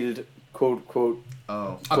animated quote quote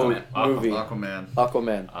Oh. quote movie. Aquaman.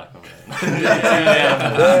 Aquaman. Aquaman.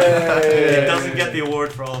 Yeah. It doesn't get the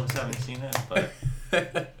award for all of us haven't seen it,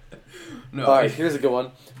 but No. Alright, here's a good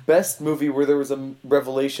one. Best movie where there was a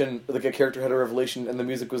revelation, like a character had a revelation and the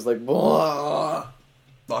music was like, blah.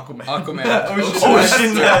 Aquaman. Aquaman.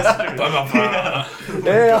 Ocean Master.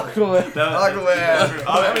 Hey, Aquaman. Aquaman.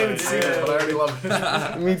 I haven't even seen it, but I already love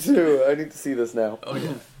it. Me too. I need to see this now. Oh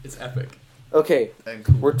yeah, it's epic. Okay, And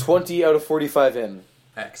cool. we're 20 out of 45 in.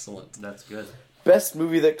 Excellent. That's good. Best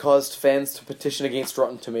movie that caused fans to petition against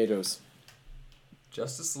Rotten Tomatoes.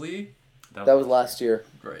 Justice League. That was last year.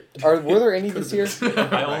 Great. Were there any this year?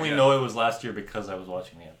 I only know it was last year because I was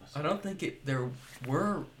watching the episode. I don't think there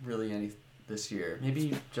were really any this year.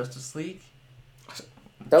 Maybe Justice League.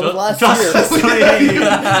 That was last Justice year. League.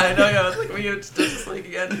 I know. I was like, we get Justice League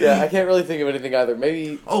again. Yeah, I can't really think of anything either.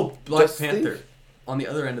 Maybe Oh, Black Justice Panther. League? On the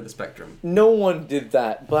other end of the spectrum, no one did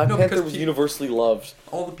that. Black No, Panther because was pe- universally loved.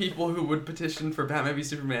 all the people who would petition for Batman v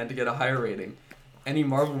Superman to get a higher rating, any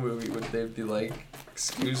Marvel movie they'd be like,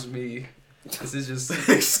 "Excuse me, this is just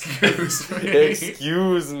Excuse me.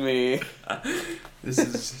 Excuse me. this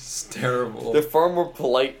is just terrible." They're far more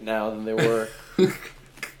polite now than they were.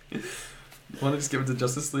 Want to just give it to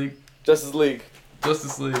Justice League? Justice League.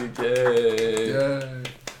 Justice League, yay! Yay.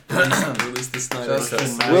 Release the Snyder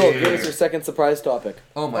Justice Cut. League. Will, give us your second surprise topic.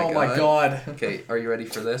 Oh my Oh god! my god. Okay, are you ready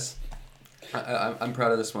for this? I'm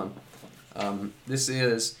proud of this one. This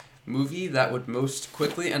is movie that would most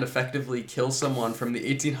quickly and effectively kill someone from the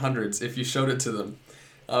 1800s if you showed it to them.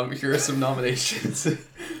 Here are some nominations.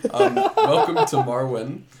 Welcome to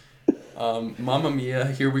Marwen. Mamma Mia,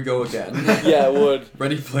 Here We Go Again. Yeah, it would.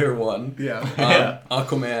 Ready Player One. Yeah.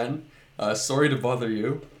 Aquaman. Sorry to Bother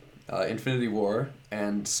You. Infinity War.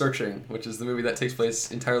 And Searching, which is the movie that takes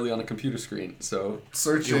place entirely on a computer screen. So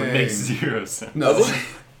Searching. It would make zero sense. no.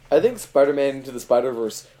 I think Spider-Man Into the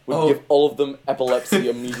Spider-Verse would Oh. give all of them epilepsy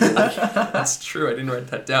immediately. That's true. I didn't write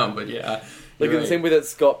that down, but yeah. Like you're in the same way that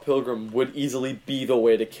Scott Pilgrim would easily be the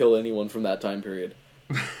way to kill anyone from that time period.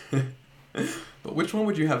 But which one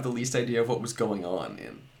would you have the least idea of what was going on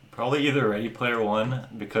in? Probably either Ready Player One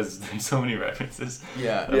because there's so many references.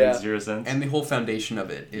 Yeah. That Yeah. makes zero sense. And the whole foundation of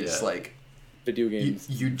it is Yeah. like Video you, games.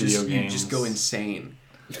 you Video just go games. insane.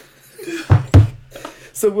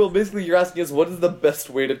 So, Will, basically you're asking us what is the best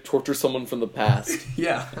way to torture someone from the past?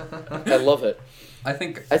 Yeah. I love it. I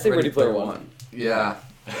think I say Ready Player One. Yeah.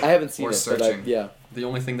 I haven't seen Or it, but Searching. yeah. The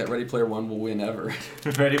only thing that Ready Player One will win ever.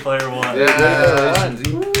 Ready Player One. Yeah. One.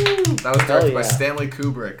 That was directed by yeah. Stanley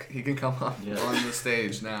Kubrick. He can come up Yeah. on the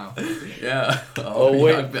stage now. Yeah. Oh, yeah,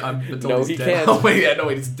 wait. I've been told No, he's he dead. can't. Oh wait, yeah, no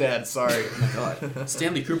wait, he's dead. Sorry. Oh my god.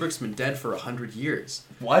 Stanley Kubrick's been dead for 100 years.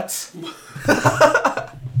 What?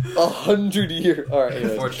 100 years. Alright,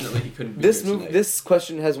 anyways. Unfortunately, he couldn't be This here move, tonight. this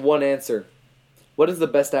question has one answer. What is the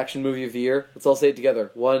best action movie of the year? Let's all say it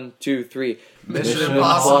together. 1, 2, 3. Mission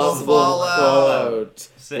Impossible Fallout.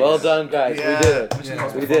 Six. Well done, guys. Yeah. We did it. Mission Yeah.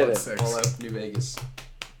 Impossible We did Fallout it. 6. Fallout New Vegas.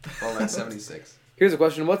 Fallout 76. Here's a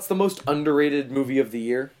question. What's the most underrated movie of the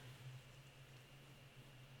year?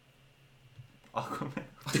 Aquaman.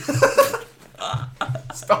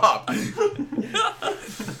 Stop.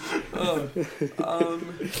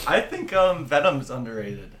 I think Venom's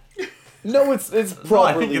underrated. No, it's No, I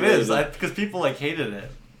properly think it is rated. because people like hated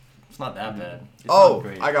it. It's not that bad. It's Oh, not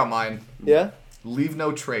great. I got mine. Yeah? Leave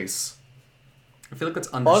No Trace. I feel like it's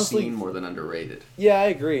underseen Honestly- more than underrated. Yeah, I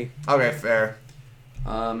agree. Okay, fair.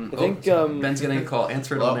 I think, Ben's getting a call.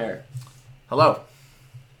 Answer it on Hello? air. Hello.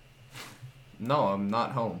 No, I'm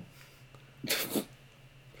not home.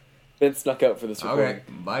 Ben snuck out for this recording. Okay,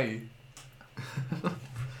 bye.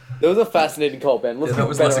 That was a fascinating call, Ben. Let's Yeah, give that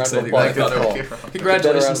was Ben a less round of exciting applause than I for thought the it call. was.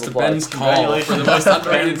 Congratulations to applause. Ben's call for the most Congratulations to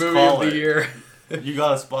underrated Ben's movie of caller. the year. You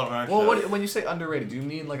got a spot on our Well, show. when you say underrated, do you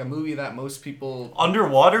mean like a movie that most people?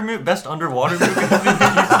 Underwater movie? Best underwater movie?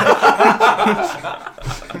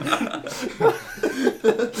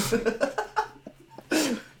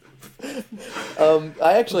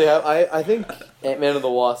 I actually have. I think Ant-Man and the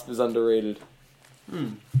Wasp is underrated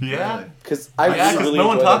Yeah. because I Yeah, really no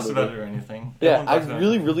one enjoyed talks that about movie. it or anything. Yeah, No one I talks about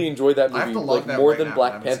really, it. really enjoyed that I have movie. to log Like that more right than now, I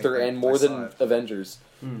Black haven't seen Panther it. and more I saw than it. Avengers.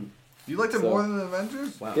 You liked it So- more than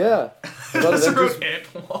Avengers? Wow. Yeah, I thought That's Avengers. what it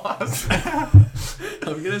was.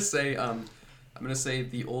 I'm gonna say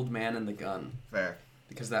The Old Man and the Gun Fair.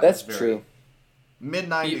 because that That's was very true. Mid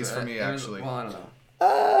 '90s for me, it was- actually. Well, I don't know.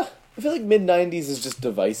 I feel like mid '90s is just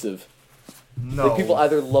divisive. No. Like people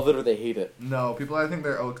either love it or they hate it. No, people. I think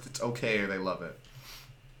it's okay or they love it.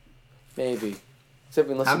 Maybe. Except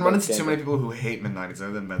unless I haven't you run like into too Django. many people who hate mid '90s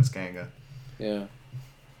other than Ben Skanga. Yeah.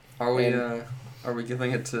 Are we? And- Are we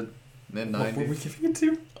giving it to... Mid What were we 90s. giving it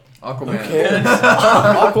to? Aquaman. Okay.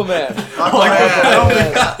 Aquaman.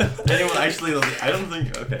 Aquaman. Anyone actually? I don't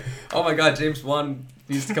think. Okay. Oh my god, James Wan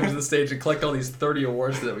needs to come to the stage and collect all these 30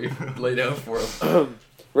 awards that we laid out for him.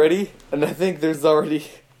 Ready? And I think there's already...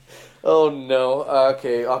 Oh no.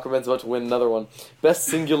 Okay, Aquaman's about to win another one. Best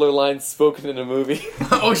singular line spoken in a movie.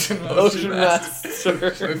 Ocean Ocean Master.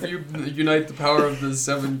 If you unite the power of the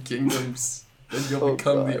 7 kingdoms, then you'll Oh,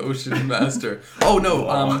 become the God. Ocean Master. Oh no,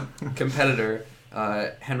 Wow. competitor.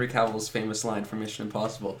 Henry Cavill's famous line from Mission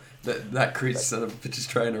Impossible. That crazy son of a bitch is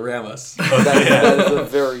trying to ram us. That is a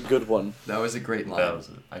very good one. That was a great line. That was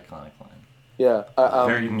an iconic line. Yeah.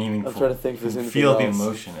 Very meaningful. I'm trying to think if there's You anything feel the else.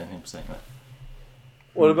 emotion in him saying that.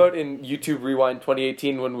 What about in YouTube Rewind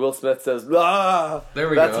 2018 when Will Smith says, "Ah, There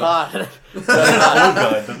we that's go. hot." Oh god,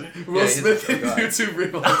 doesn't he? Will Yeah, Smith he's- in oh, God. YouTube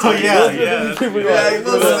Rewind. Oh yeah, yeah. YouTube Yeah, Rewind.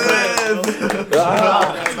 Will Smith.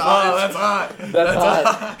 Ah, That's hot. That's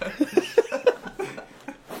hot. that's hot.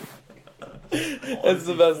 That's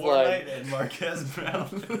the best line. Fortnite and Marquez Brown.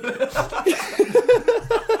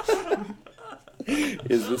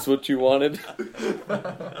 Is this what you wanted?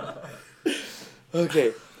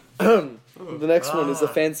 Okay. The next one is a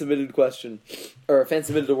fan submitted question, or a fan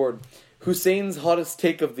submitted award. Hussein's hottest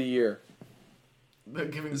take of the year. They're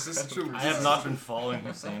giving Is this credit. true? I have not been following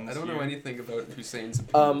Hussein. I this don't know year. anything about Hussein's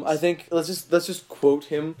opinions. I think let's just quote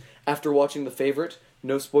him after watching The Favorite.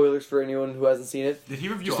 No spoilers for anyone who hasn't seen it. Did he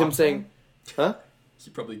review? Just him Aquaman? saying, "Huh?" He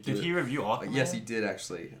probably did. Did he review Aquaman? Yes, he did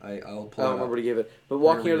actually. I'll I pull don't it remember up. what he gave it. But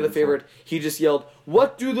walking Very out of The good Favorite, he just yelled,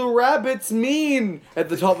 "What do the rabbits mean?" at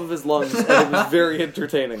the top of his lungs, and it was very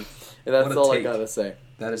entertaining. And that's What a all I take. gotta say.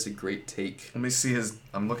 That is a great take. Let me see his.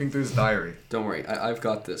 I'm looking through his diary. Don't worry, I've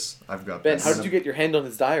got this. I've got Ben, this. how did you get your hand on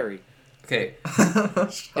his diary? Okay,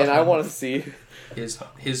 And I want to see.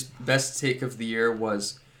 his best take of the year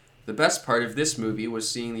was, the best part of this movie was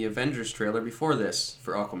seeing the Avengers trailer before this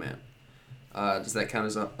for Aquaman. Does that count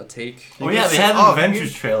as a take? Oh yeah, they had an Oh, he Avengers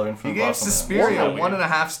gave- trailer in He front gave of Aquaman. Suspiria Wow.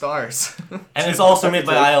 1.5 stars. And it's also made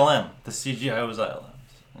by ILM. The CGI was ILM.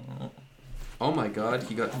 Oh my god,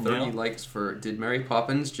 he got 30 Yeah. likes for Did Mary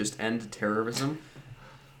Poppins Just End Terrorism?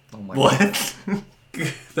 Oh my God. What?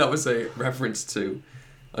 That was a reference to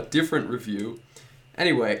a different review.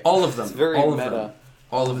 Anyway, all of them. It's very all of meta. them.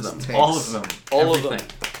 All of them. Takes. All of them. All of Everything. them.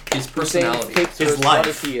 His Hussein's personality. takes are His as hot life.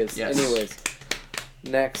 as he is. Yes. Anyways.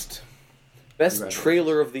 Next. Best Congratulations.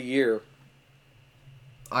 trailer of the year.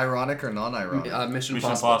 Ironic or non-ironic? Mission Mission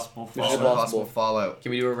Impossible. Impossible. Mission Fallout. Impossible. Fallout.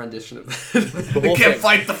 Can we do a rendition of The that? whole You can't thing.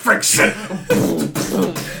 fight the friction.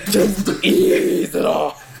 Just ease it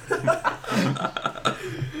off.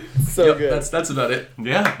 So Yep, good. that's about it.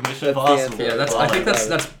 Yeah, Mission That's the Impossible. answer. Yeah, I think Fallout.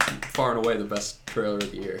 that's far and away the best trailer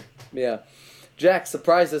of the year. Yeah. Jack,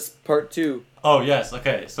 surprise us, part 2. Oh yes,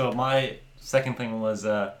 okay. So my second thing was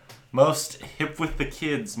most hip with the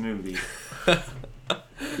kids movie.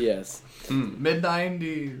 Yes.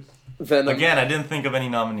 Mid-90s. Venom. Again, I didn't think of any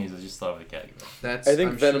nominees. I just thought of a category. That's. I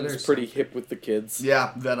think I'm sure Venom's there's pretty some- hip with the kids.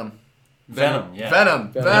 Yeah, Venom. Venom. Yeah.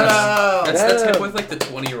 Venom. Venom. Venom. That's hip Venom. with like the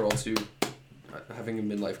 20-year-olds who are having a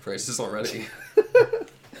midlife crisis already.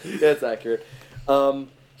 That's accurate.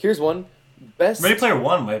 Here's one. Best. Ready Player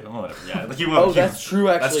One. Wait, whatever. Yeah. Like you. Oh, that's true,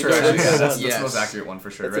 That's actually. true. No, Actually, Ready yeah, Player that's One. Yes. the most accurate one for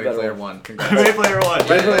sure. That's a Ready better Player one. One. Congrats. Ready Player One.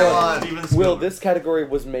 Ready Player One. Steven Will, Spielberg. this category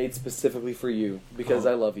was made specifically for you because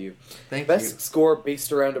I love you. Thank Best you. score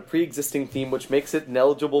based around a pre-existing theme, which makes it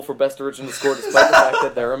ineligible for best original score, despite the fact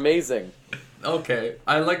that they're amazing. Okay,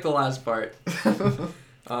 I like the last part.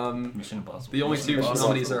 Mission Impossible. The only two Mission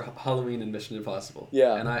nominees Impossible. are Halloween and Mission Impossible.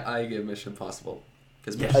 Yeah. And I give Mission Impossible.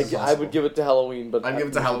 Because Yes. Mission I would give it to Halloween, but I'd give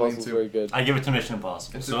it to Mission Halloween, Impossible's too. very good. I give it to Mission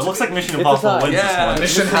Impossible. It's So a it looks like Mission it's a Impossible tie. wins Yeah.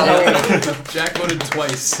 this one. Mission Halloween. Jack voted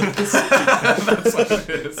twice. That's what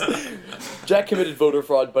it is. Jack committed voter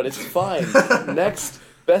fraud, but it's fine. Next,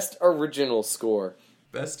 best original score.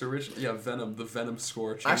 Best original. Yeah, Venom. The Venom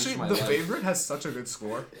score changed Actually, my The life. Favorite has such a good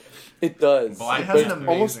score. It does. Well, it But has it's an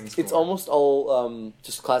almost, amazing it's score. almost all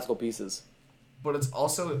just classical pieces. But it's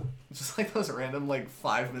also just like those random like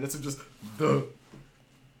 5 minutes of just the.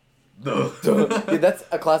 Yeah, that's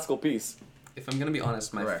a classical piece. If I'm gonna be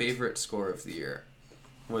honest, my Correct. favorite score of the year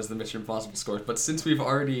was the Mission Impossible score. But since we've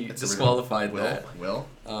already It's disqualified Will. that, Will.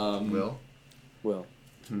 um, Well,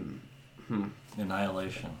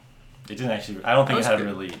 Annihilation. It didn't actually. I don't think That it had a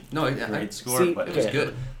was really no, I, great score, see, but it was was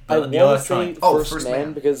good. I But the want to say electronic. First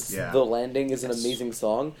Man because Yeah. the landing is an Yes. amazing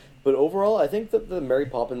song, but overall, I think that the Mary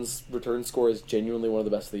Poppins Return score is genuinely one of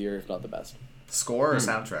the best of the year, if not the best. Score or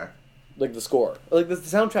soundtrack? Like the score, like the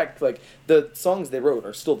soundtrack, like the songs they wrote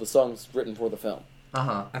are still the songs written for the film.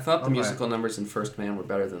 I thought the Okay. musical numbers in First Man were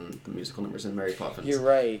better than the musical numbers in Mary Poppins. You're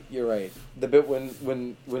right. The bit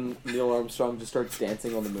when Neil Armstrong just starts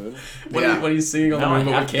dancing on the moon. When he's singing on Now the I moon,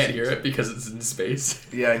 but have we to can't see hear this. it because it's in space.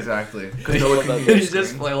 Yeah, exactly. I No one love can that hear He's the just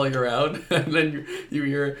screen. flailing around, and then you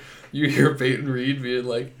hear Peyton Reed being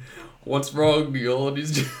like, "What's wrong, Neil?" And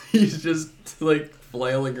he's just like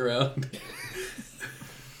flailing around.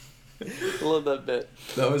 I love that bit.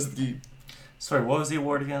 That was the Sorry, what was the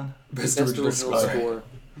award again? best, Best original score. score.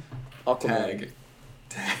 Aquaman.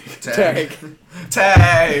 Tag. Tag.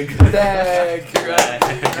 Tag.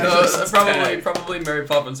 No, probably Mary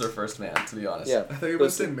Poppins or First Man, to be honest. Yeah. I thought you were going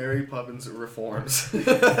to say Mary Poppins reforms. Is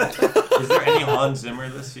there any Hans Zimmer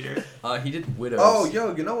this year? He did Widows. Oh,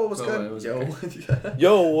 yo, you know what was Oh, good? it was Yo.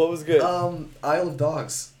 Yo, what was good? Isle of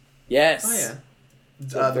Dogs. Yes. Oh yeah.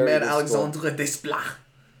 The very man good Alexandre Desplat.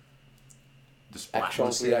 Action,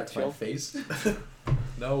 Wanna say that to my reaction. face?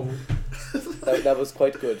 No. That was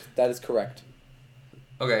quite good. That is correct.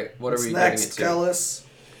 Okay, what are What's we next, getting into? Kellis?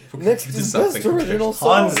 Next This is is something best original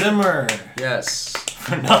song. Hans Zimmer Yes.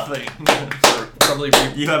 for nothing. Probably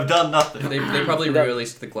You have done nothing. they probably That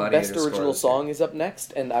re-released the Gladiator Best original score. song is up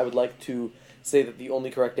next, and I would like to say that the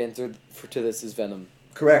only correct answer to this is Venom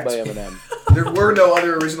Correct. by Eminem. There were no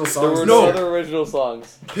other original There songs. were No. no other original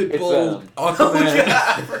songs. It's Pitbull, Venom. Aquaman,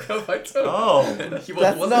 yeah. Africa by Toto. Oh. And he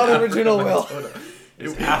That's wasn't not Africa original, by Will. Toto.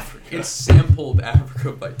 It's Africa. It's sampled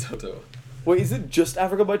Africa by Toto. Wait, is it just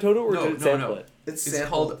Africa by Toto, or No, did it no, sample no. it? It's It's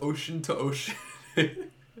sampled. called Ocean to Ocean.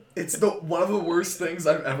 It's one of the worst things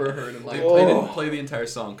I've ever heard in my They life. didn't play the entire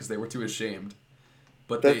song because they were too ashamed.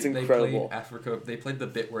 But That's they incredible. played Africa. They played the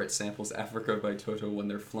bit where it samples Africa by Toto when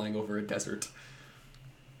they're flying over a desert.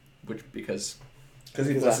 Because Because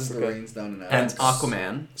he Because blesses the Africa. rains down in and Africa.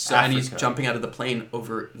 Aquaman, and he's Africa. jumping out of the plane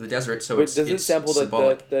over the desert, so Wait, it's does it it's sample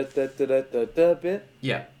symbolic. the bit?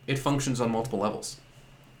 Yeah, it functions on multiple levels.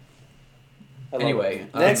 I love Anyway,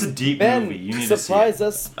 it. It's a deep Ben, movie. You need to see surprise it.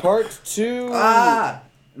 us, part 2.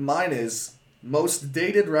 Mine is most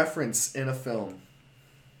dated reference in a film.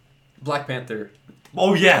 Black Panther.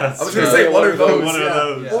 Oh yeah, that's I was true. gonna say, what are those? What are Yeah.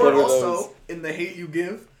 those? Yeah. Or What are also, those? in The Hate You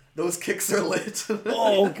Give, those kicks are lit.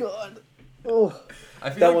 Oh god. Oh. I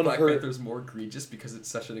feel That like one Black hurt. Panther's more egregious because it's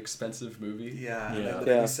such an expensive movie. Yeah. Yeah. And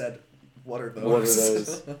then Yeah. he said, what are those? What are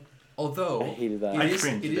those? Although I hated that. I it is,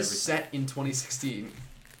 cringed it at is everything. set in 2016.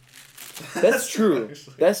 That's true.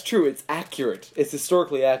 actually. That's true. It's accurate. It's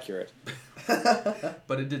historically accurate.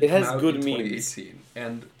 But it did It come has out good in memes.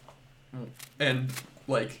 2018, and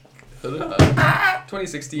like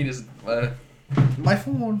 2016 is My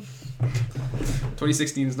phone.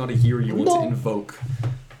 2016 is not a year you want No. to invoke.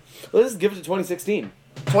 Let's give it to 2016.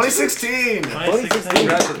 2016!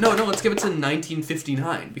 2016. No, let's give it to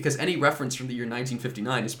 1959 because any reference from the year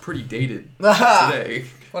 1959 is pretty dated Funny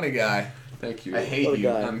today. guy. Thank you. I hate What a you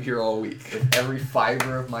guy. I'm here all week. with every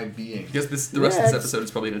fiber of my being. Because the rest of this Next. episode is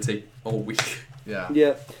probably gonna take all week. Yeah.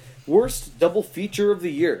 Yeah. Worst double feature of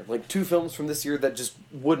the year. Like 2 films from this year that just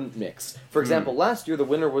wouldn't mix. For example, last year the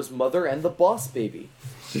winner was Mother and the Boss Baby.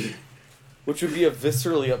 Which would be a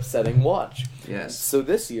viscerally upsetting watch. Yes. So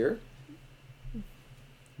this year,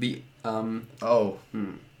 The Oh,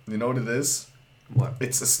 you know what it is? what?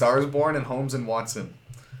 It's A Star is Born and Holmes and Watson.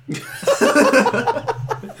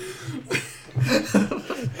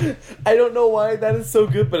 I don't know why that is so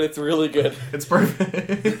good, but it's really good. It's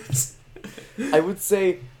perfect. I would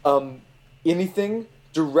say anything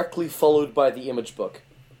directly followed by the Image book.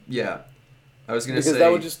 Yeah. I was gonna Because say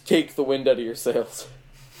that would just take the wind out of your sails.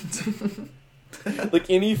 Like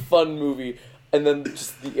any fun movie, and then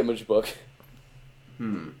just the Image book.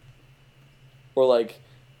 Or like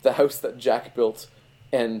The House That Jack Built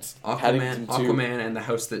and Paddington 2. Aquaman and the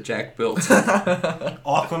house that Jack built.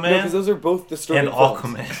 Aquaman No, because those are both disturbing and films.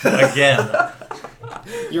 Aquaman again.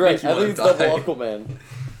 You're right, Make you I wanna think it's double die. Aquaman.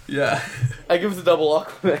 Yeah. I give it a double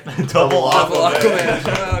Aquaman. Double Double Aquaman.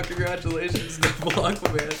 Aquaman. Wow, congratulations, double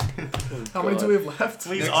Aquaman. How many do we have left?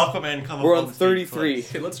 Please, Aquaman, come We're up on the stage 33. first.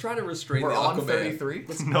 Okay, let's try to restrain We're the on Aquaman. 33.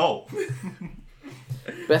 No.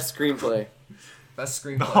 Best screenplay. Best The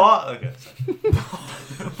screenplay. hot. Okay.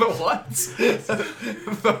 The what?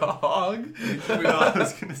 The hog? No, I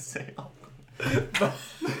was gonna say. The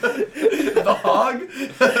hog?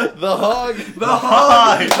 The Hog! The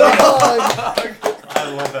hog! The Hog!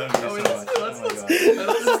 I love that movie Oh, so wait, much. let's-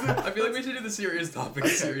 Oh my God. I feel like we should do the serious topic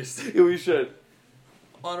seriously. Yeah, we should.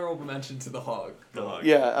 Honorable mention to the hog. Dog.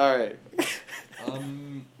 Yeah, alright.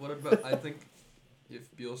 What about, I think,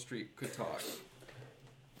 if Beale Street could talk.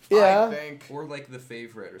 I Yeah. think. Or like The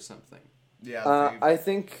Favorite or something. Yeah. I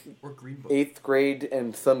think Or Green Book. 8th Grade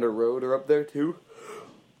and Thunder Road are up there too.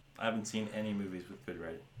 I haven't seen any movies with good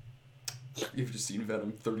writing. You've just seen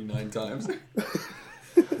Venom 39 times.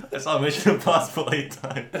 I saw Mission Impossible 8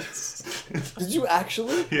 times. Did you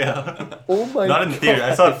actually? Yeah. Oh my god. Not in theater.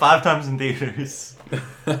 I saw it 5 times in theaters.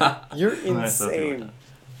 You're I saw it insane.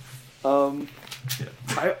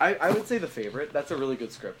 I would say The Favorite. That's a really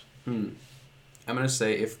good script. I'm gonna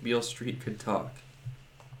say If Beale Street Could Talk.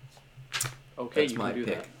 Okay, That's you my can do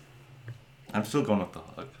pick. I'm still going with The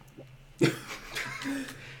Hug.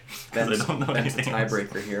 Ben's, I don't know Ben's the anything else.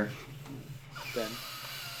 tiebreaker here. that.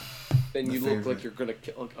 Ben, The you look Favorite. like you're gonna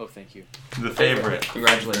kill. Oh, thank you. The Favorite.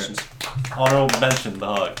 Congratulations. Honorable mention, The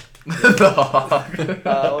Hug.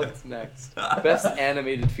 What's next? Best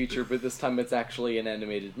animated feature, but this time it's actually an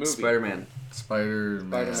animated movie. Spider-Man.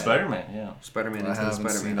 Spider-Man. Spider-Man, yeah. Spider-Man I into the haven't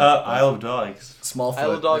Spider-Man. seen Isle of Dogs. Smallfoot.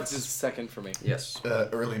 Isle of Dogs It's, is second for me. Yes.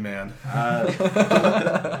 early man.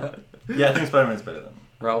 Yeah, I think Spider-Man's better than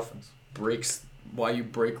Ralph breaks... Why you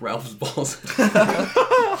break Ralph's balls. It's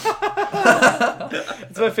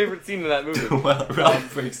my favorite scene in that movie. Well,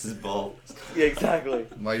 Ralph breaks his balls. Yeah, exactly.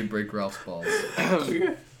 Why you break Ralph's balls?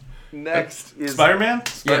 Next is Spider-Man?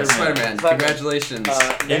 Yeah, Spider-Man. Spider-Man. Congratulations.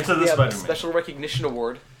 next Into the we have Spider-Man. Special Recognition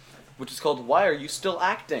Award, which is called "Why Are You Still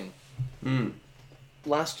Acting?"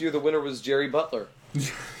 Last year, the winner was Jerry Butler,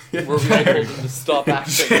 where we all told him to stop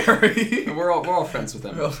acting. Jerry. We're all friends with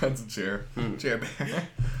We're him. all friends with Jer. Jer Bear.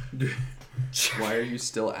 Why are you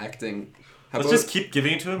still acting? How Let's about- just keep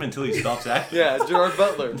giving it to him until he stops acting. Yeah, Gerard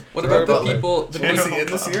Butler. What Gerard about the Butler. people? The Was people he in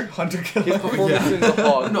this year? Hunter His Killer. performance in The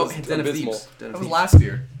Hog no, was Den of abysmal. Thieves. Den of That was Thieves. last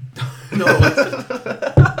year. No.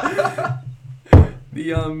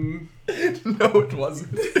 The No, it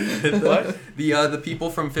wasn't. What? the people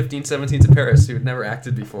from 1517 to Paris who had never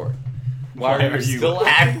acted before. Why are you still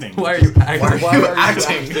acting? Why are you acting? Why are you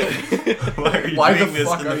acting? Why are you Why doing the this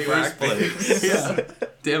fuck in are the you first acting? place? Yeah.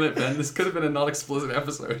 Damn it, Ben. This could have been a non-explicit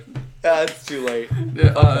episode. It's too late.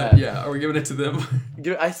 Yeah. Are we giving it to them?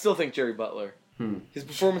 I still think Jerry Butler. His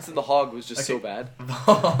performance in The Hog was just so bad.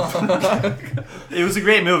 It was a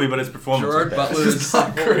great movie, but his performance Gerard was bad. Butler is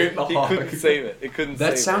not great in The He Hog. couldn't save it. It couldn't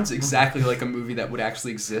That save sounds it. exactly like a movie that would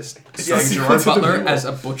actually exist. It's Starring the Gerard sequel to The Butler Mule. as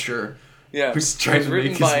a butcher Yeah. who's trying It was to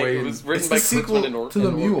written make his by- way It in. was written It's by the sequel Clint to The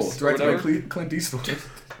and Mule, Orks, or directed by whatever. Clint Eastwood.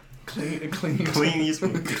 Clean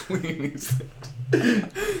Eastwood. Clean Eastwood.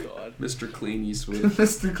 God. Mr. Clean Eastwood.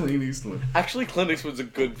 Mr. Clean Eastwood. Actually, Clint Eastwood's a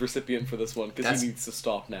good recipient for this one because That's- he needs to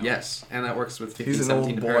stop now. Yes, and that works with He's an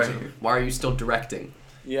 1517 to old Paris. boy. Why are you still directing?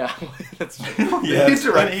 Yeah, that's true. Yeah, He's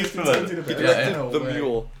directed Eastwood. He Yeah, directed no The way.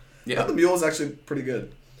 Mule. Yeah, The Mule is actually pretty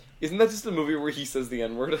good. Isn't that just a movie where he says the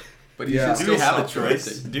N word? but he Yeah. should Do we still have a stop choice?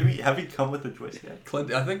 directing. Have we come with a choice yet?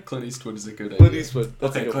 I think Clint Eastwood is a good idea. Clint Eastwood.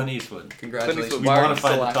 That's a Okay, good Clint one. Eastwood. Congratulations. Clint We Why are you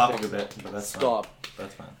modified still the topic acting? a bit, but that's Stop. fine.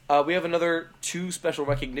 That's fine. We have another 2 special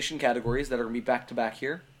recognition categories that are going to be back to back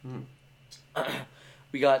here.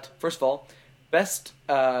 We got, first of all, best.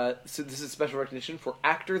 So this is special recognition for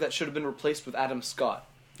actor that should have been replaced with Adam Scott.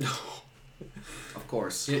 Of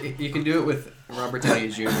course. You can do it with Robert Downey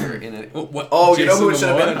Jr. in it. Oh, you know who it Jason should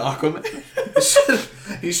have Momoa been? in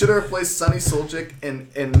Aquaman. He should have replaced Sonny Soljic in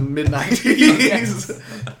mid 90s,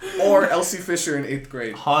 or Elsie Fisher in 8th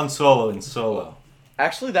grade. Han Solo in Solo.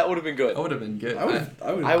 Actually, that would have been good. That would have been good. I would.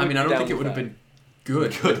 I would I mean, I be don't down think it with would have that. been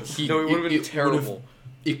good. Good. But he, No, it would have been would've- terrible.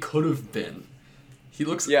 It could have been. He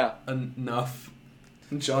looks Yeah. enough.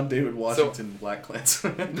 John David Washington, Black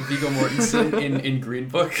Klansman. Viggo Mortensen in Green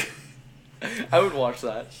Book. I would watch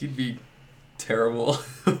that. He'd be terrible.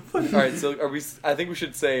 All right, so are we? I think we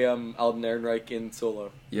should say Alden Ehrenreich in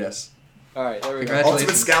Solo. Yes. All right, there we go.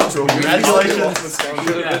 Congratulations. Ultimate Scoundrel. Congratulations. Ultimate Scoundrel.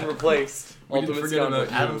 Should have Yeah. been replaced. We didn't Ultimate forget Scoundrel.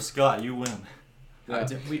 about Adam Scott, you win. Yeah.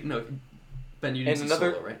 No, Ben, you didn't And see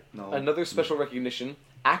another- Solo, right? No. Another special recognition: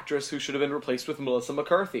 actress who should have been replaced with Melissa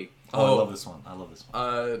McCarthy. Oh, I Oh. love this one. I love this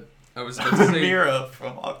one. I was about to say. Mira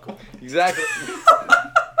from Aquaman. Exactly.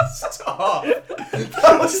 Stop.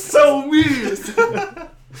 That was so weird.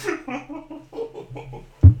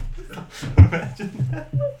 Imagine that.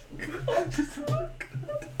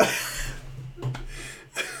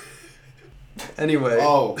 Anyway.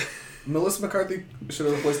 Oh, Melissa McCarthy should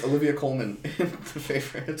have replaced Olivia Colman in The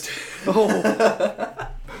Favorite. Oh.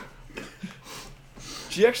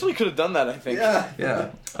 She actually could have done that, I think. Yeah. Yeah.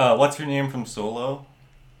 What's her name from Solo?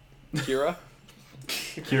 Kira.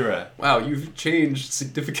 Kira. Wow, you've changed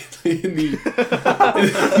significantly in the. In the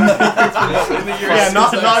Yeah,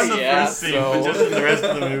 not in the Yeah, first scene, so- but just in the rest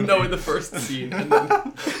of the movie. No, in the first scene. And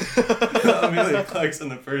then, Amelia Clark's in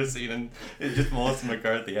the first scene, and it's just Melissa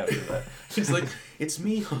McCarthy after that. she's like, "It's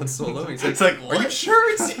me, Han Solo." And he's like, It's like, "Are you what?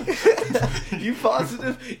 sure it's you?" You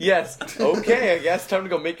positive? Yes. Okay, I guess time to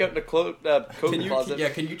go make out in a coat Can you? closet. Yeah.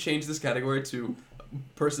 Can you change this category to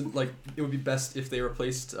person, like, it would be best if they were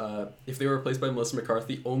replaced by Melissa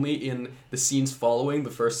McCarthy only in the scenes following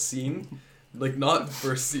the first scene. Like, not the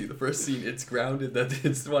first scene. The first scene, it's grounded that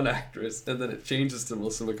it's one actress, and then it changes to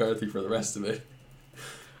Melissa McCarthy for the rest of it.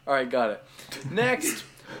 All right, got it. Next,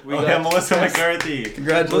 we Oh, got yeah, Melissa best- McCarthy.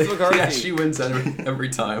 Congratulations. Melissa McCarthy. Yeah, she wins every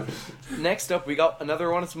time. Next up, we got another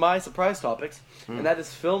one of my surprise topics, and that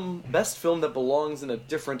is best film that belongs in a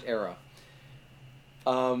different era.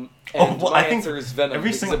 And well, my I think answer is Venom every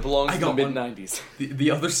because single- it belongs I in the got mid one. '90s.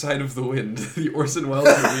 The Other Side of the Wind, the Orson Welles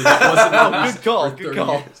movie that wasn't Oh, released good call, for good 30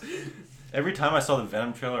 call. years. Every time I saw the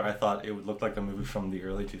Venom trailer, I thought it would look like a movie from the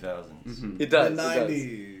early 2000s. Mm-hmm. It does. The It does.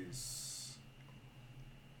 90s.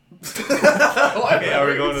 Okay, are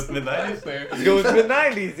we going with mid 90s? Let's go with mid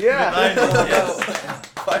 '90s. Yeah. Mid-90s, yes.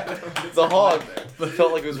 The Hog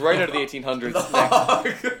felt like it was right out of the 1800s.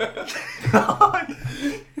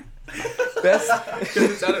 Next. Best.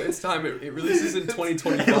 Because it's time. It releases in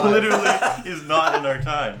 2025. It literally is not in our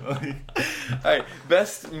time. Alright,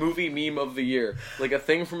 best movie meme of the year. Like a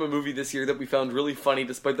thing from a movie this year that we found really funny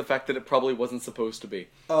despite the fact that it probably wasn't supposed to be.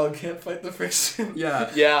 Oh, Can't Fight the Friction. Yeah.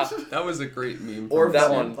 Yeah. That was a great meme. Or That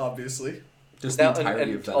Venom, one. obviously. Just That the and,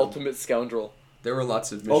 entirety and of Venom. Ultimate Scoundrel. There were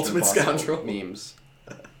lots of Mission Ultimate Impossible Scoundrel. memes.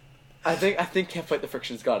 I think Can't Fight the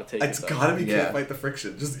Friction's gotta take It's it. though. gotta be Yeah. Can't Fight the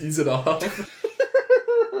Friction. Just ease it off.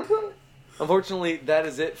 Unfortunately, that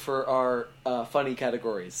is it for our funny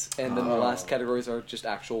categories. And then the Oh. last categories are just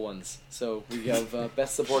actual ones. So we have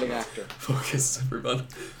Best Supporting Actor. Focus, everyone.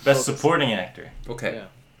 Best supporting actor. Okay. Yeah.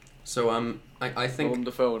 So I think Willem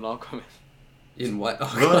Dafoe and Aquaman. in what?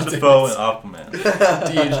 Oh, Willem God, Dafoe and Aquaman.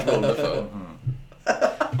 de-aged Willem Dafoe.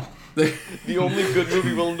 The only good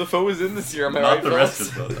movie Willem Dafoe is in this year, am I Not right, the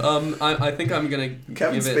rest fellas? of them. I think I'm gonna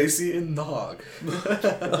Kevin give it Spacey in The Hog.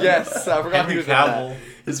 Yes, I forgot Henry he was in that. Cavill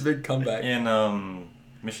his big comeback. in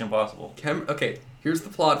Mission Impossible. Okay, here's the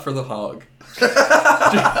plot for The Hog.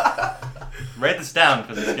 Write this down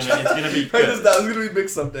because it's gonna be Write this good. down. It's gonna be big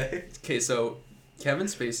someday. Okay, so Kevin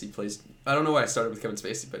Spacey plays. I don't know why I started with Kevin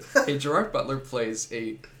Spacey, but hey, Gerard Butler plays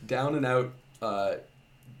a down and out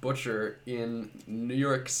butcher in New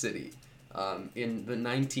York City in the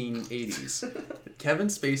 1980s. Kevin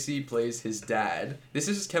Spacey plays his dad. This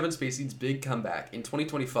is Kevin Spacey's big comeback. In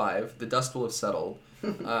 2025, the dust will have settled.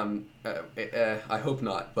 I hope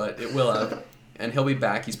not, but it will have. And he'll be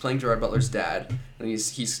back. He's playing Gerard Butler's dad, and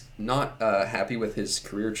he's not happy with his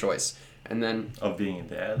career choice. And then Of being a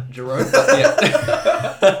dad. Gerard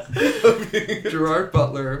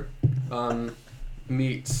Butler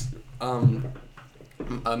meets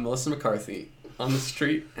Melissa McCarthy on the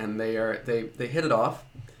street, and they hit it off,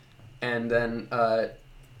 and then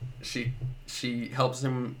she helps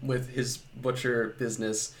him with his butcher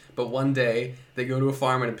business. But one day they go to a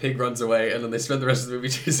farm and a pig runs away, and then they spend the rest of the movie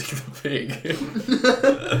chasing the pig.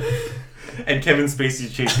 And Kevin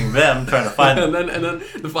Spacey's chasing them, trying to find them. and then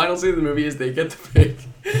the final scene of the movie is they get the pig,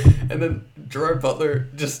 and then Gerard Butler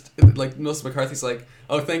just like Melissa McCarthy's like,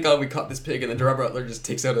 "Oh, thank God we caught this pig," and then Gerard Butler just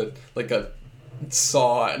takes out a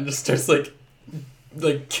saw and just starts like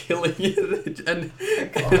killing it, and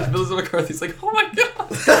Melissa McCarthy's like, "Oh my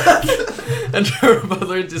God!" And Gerard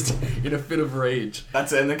Butler just in a fit of rage,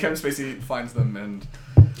 That's it. And then Kevin Spacey finds them, and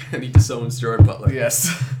and he disowns Gerard Butler. yes,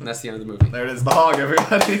 And that's the end of the movie. there it is. The Hog,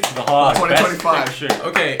 everybody. The Hog. 2025. Best picture.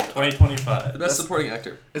 Okay, 2025. the best supporting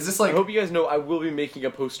actor. Is this I like hope you guys know I will be making a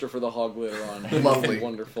poster for The Hog later on. Lovely.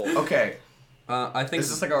 Wonderful. okay? I think Is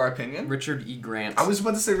this like our opinion? Richard E. Grant. I was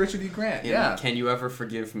about to say Richard E. Grant. in Yeah. Can You Ever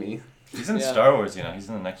Forgive Me? He's in Yeah. Star Wars, He's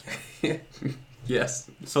in the next one. Yes.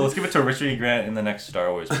 So let's give it to Richard E. Grant in the next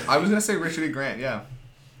Star Wars movie. I was gonna say Richard E. Grant. Yeah.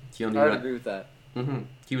 He I only would went. agree with that. Mm-hmm.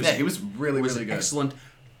 He was. Yeah, he was really it was really an good. excellent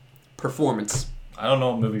performance. I don't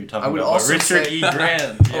know what movie you're talking I would about. also But Richard say- E.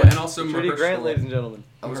 Grant. Oh, and also Richard E. Grant, Mahershala- ladies and gentlemen.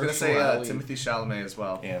 I was gonna say Mahershala Ali. Timothy Chalamet as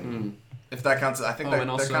well. And Mm. If that counts, I think Oh, they're and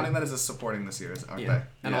also- counting that as a supporting this year, aren't Yeah. they?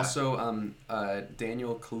 And Yeah. also,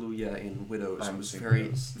 Daniel Kaluuya in Widows I haven't was seen very,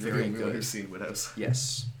 Widows. very Have you good. seen Widows?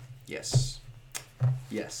 Yes. Yes.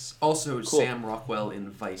 Yes. Also, Cool. Sam Rockwell in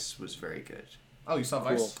Vice was very good. Oh, you saw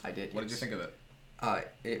Vice? Cool. I did. What did you yes. think of it?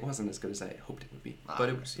 It wasn't as good as I hoped it would be, Ah, but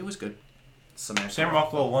okay. it was good. Samantha. Sam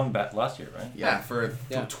Rockwell won last year, right? Yeah, for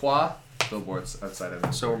Yeah. Trois billboards outside of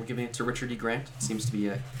it. So we're giving it to Richard E. Grant. It seems to be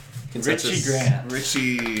a Richie consensus. Grant.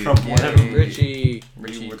 Richie. From whatever Yay. Richie.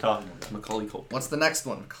 Richie. you were talking about. Macaulay Culkin. What's the next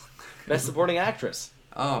one? Best Supporting Actress.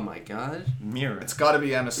 Oh my God. Mirror. It's got to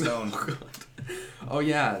be Emma Stone. Oh God. Oh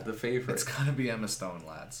yeah, the favorite. It's got to be Emma Stone,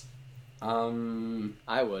 lads.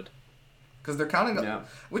 I would. Because they're counting, Yeah.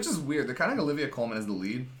 which is weird. They're counting Olivia Colman as the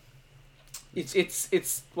lead.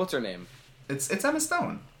 It's what's her name? It's Emma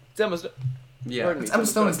Stone. It's Emma Stone. Yeah. Pardon me, Emma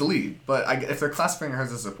Stone is the lead, but if they're classifying her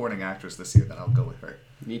as a supporting actress this year, then I'll go with her.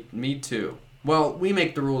 Me too. Well, we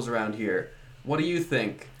make the rules around here. What do you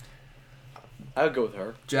think? I would go with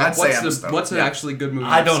her. Jack, I'd say Emma Stone, what's an yeah. actually good movie?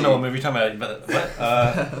 I you've don't know what seen? movie you're talking about,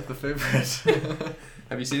 but what? The favorite.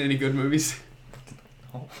 Have you seen any good movies?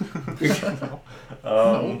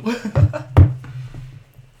 Um,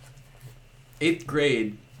 8th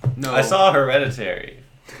grade. No. I saw Hereditary.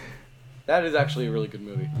 That is actually a really good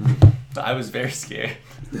movie. I was very scared.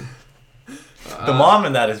 The mom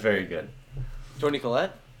in that is very good. Toni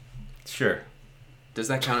Collette? Sure. Does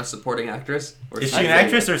that count as supporting actress? Or Is I she an think-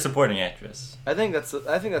 actress or a supporting actress? I think that's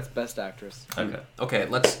best actress. Okay. Okay,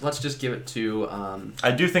 let's just give it to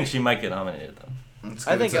I do think she might get nominated though.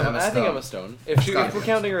 I think Emma Stone. If Scott we're Adams.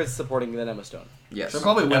 counting her as supporting, then Emma Stone. yes. She'll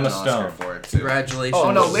probably win Emma an Oscar Stone. for it too. Congratulations.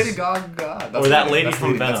 Oh no, Lady Gaga. Or that lady That's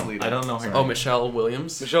from that's Venom. leading. I don't know her Sorry. Oh, Michelle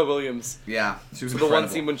Williams. Michelle Williams. Yeah, she was The incredible. one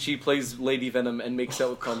scene when she plays Lady Venom and makes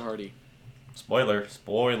out with Tom Hardy. Spoiler.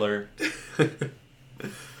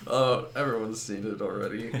 Everyone's seen it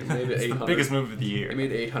already. It made it It's the 800. biggest movie of the It year.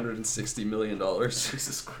 made $860 million.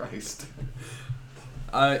 Jesus Christ.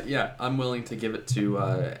 Yeah, I'm willing to give it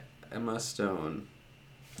to Emma Stone.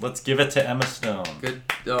 Let's give it to Emma Stone. Good.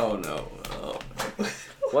 Oh no. Oh.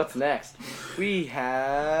 What's next? We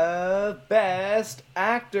have Best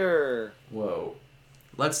Actor. Whoa.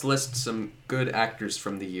 Let's list some good actors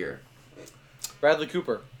from the year. Bradley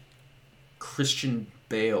Cooper. Christian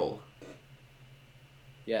Bale.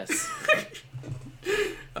 Yes.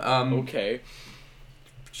 Okay.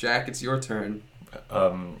 Jack, it's your turn.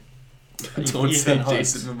 Ethan Don't say Hunt.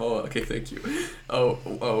 Jason Momoa. Okay, thank you. Oh,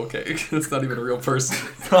 okay. That's not even a real person.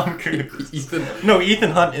 Tom Cruise. Ethan. No,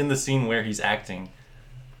 Ethan Hunt in the scene where he's acting,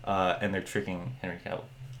 and they're tricking Henry Cavill.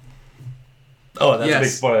 Oh, that's a big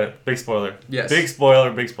Yes. spoiler. Big spoiler. Yes. Big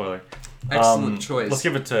spoiler. Excellent choice. Let's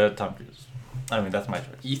give it to Tom Cruise. I mean, that's my choice.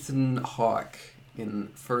 Ethan Hawke in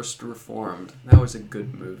First Reformed. That was a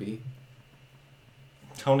good movie.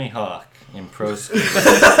 Tony Hawk in Pro Skater.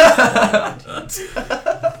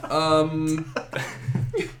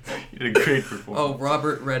 You did a great performance. Oh,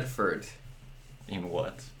 Robert Redford In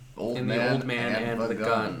what? Old in man The Old Man and the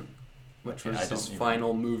Gun, which Okay, I was don't his even-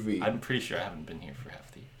 final movie. I'm pretty sure I haven't been here for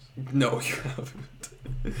half the years. No, you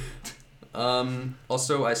haven't.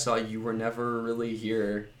 Also, I saw You Were Never Really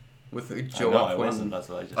Here with Joe I Quinn. wasn't. That's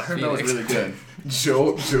what I just I heard Phoenix. that was really good.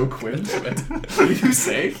 Joe Quinn. What did you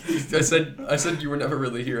say? I said You Were Never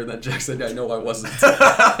Really Here, and then Jack said, I know I wasn't.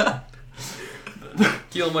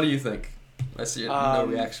 Keelan, what do you think? I see no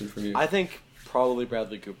reaction from you. I think probably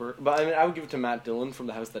Bradley Cooper. But I mean, I would give it to Matt Dillon from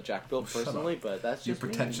The House That Jack Built Shut personally, but that's You're just me.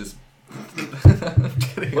 pretentious. I'm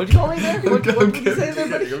kidding. What'd you call me there? What I'm did you say there,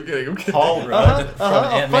 buddy? I'm kidding. Paul Rudd from I'll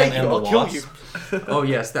Ant-Man fight you, and the I'll kill Wasp. you. Oh,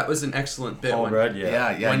 yes, that was an excellent bit. Paul when, Rudd,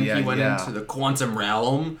 yeah. when he went into the quantum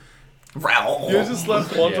realm. You just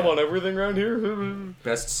left quantum Yeah. on everything around here?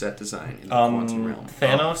 Best set design in the quantum realm.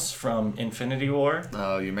 Thanos from Infinity War.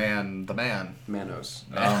 Oh, the man. Manos.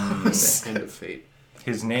 Um, End of Fate.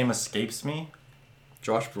 His name escapes me.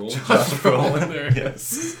 Josh Brolin. Josh Brolin there,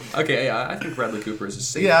 yes. Okay, yeah, I think Bradley Cooper is a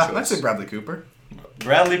safe Yeah, choice. I'd say Bradley Cooper.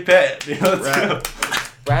 Bradley Pitt. Let's Brad-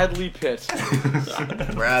 Bradley Pitt.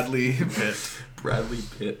 Bradley Pitt. Bradley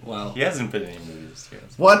Pitt. Wow. He hasn't been in any movies here.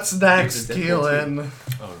 What's next, Deadpool too. Keelan?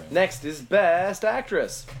 Oh, right. Next is Best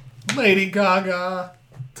Actress. Lady Gaga.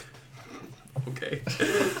 Okay.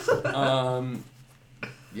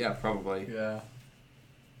 Yeah, probably. Yeah.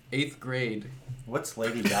 8th grade. What's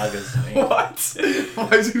Lady Gaga's name? What? Why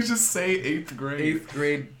did you just say 8th grade? 8th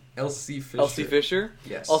grade Elsie Fisher. Elsie Fisher.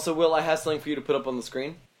 Yes. Also, Will, I have something for you to put up on the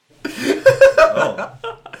screen. Oh.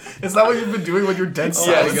 Is that what you've been doing when you're dead Oh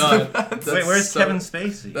my silent? god. That's Wait, where's so- Kevin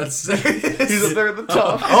Spacey? That's He's up there at the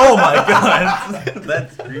top. Oh my god.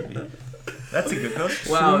 That's creepy. That's a good hook.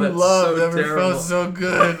 wow. True That's love so never terrible. felt so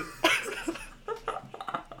good.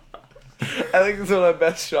 I think it's one of my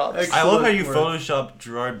best shots. I love how you Excellent work. photoshopped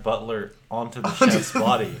Gerard Butler onto the chef's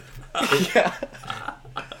body. Yeah.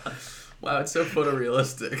 Wow, it's so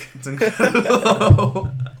photorealistic. It's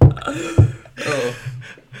incredible.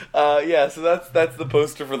 Oh, Yeah, so that's the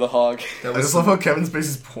poster for the hog. that I was just love how Kevin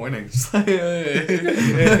Spacey's pointing. Just like, hey.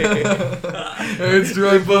 It's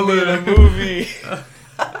Gerard Butler in a movie.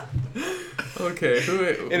 okay.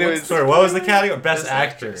 And it was Sorry, what was the category? Best Best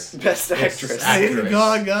actor. actress. Best actress. actress. Lady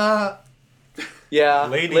Gaga. Yeah,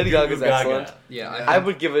 Lady Gaga's Gaga. excellent. Yeah, I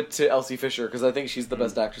would give it to Elsie Fisher because I think she's the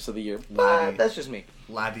best actress of the year. But that's just me.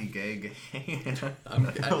 Laddie Gag.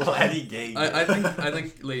 Laddie Gay. I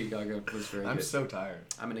think Lady Gaga was very I'm good. so tired.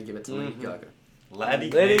 I'm gonna give it to Lady Gaga.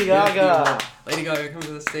 Laddie Lady Gay. Gaga. Lady Gaga, come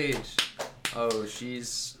to the stage. Oh,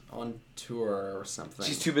 she's on tour or something.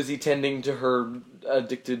 She's too busy tending to her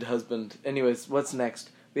addicted husband. Anyways, what's next?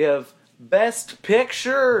 We have Best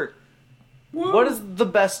Picture. Woo. What is the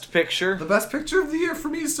Best Picture? The best picture of the year for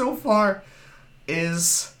me so far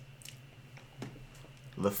is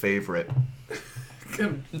The Favorite.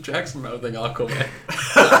 Jack's mouthing Aquaman.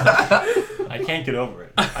 I can't get over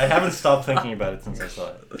it. I haven't stopped thinking about it since I saw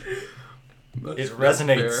it. It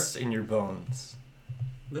resonates in your bones.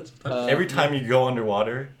 That's Every time you go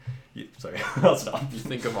underwater, sorry, I'll stop. you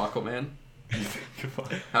think of Aquaman. You think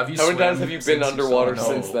of- Have you? How many swam times have you been since you underwater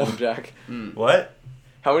saw it? since No. then, Jack? What?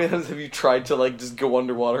 How many times have you tried to like just go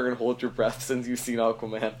underwater and hold your breath since you've seen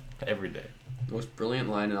Aquaman? Every day. The most brilliant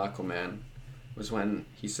line in Aquaman was when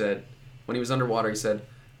he said, when he was underwater, he said,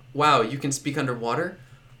 "Wow, you can speak underwater?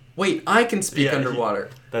 Wait, I can speak Yeah, underwater."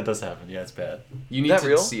 That does happen. Yeah, it's bad. You need that to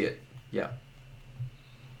real? see it. Yeah.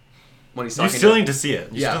 When he's You talking still to- need to see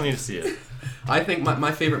it. You Yeah. still need to see it. I think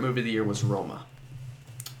my favorite movie of the year was Roma.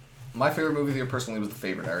 My favorite movie of the year personally was The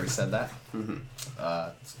Favorite. I already said that. Mm-hmm.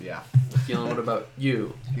 Yeah. Keelan, what about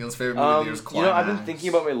you? Keelan's favorite movie of the year is You Climax. know, I've been thinking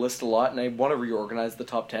about my list a lot, and I want to reorganize the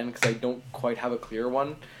top 10 because I don't quite have a clear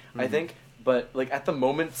one, I think. But, like, at the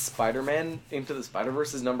moment, Spider-Man Into the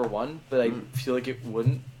Spider-Verse is number one, but I feel like it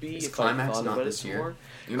wouldn't be Is if Climax I thought not about this it year? more.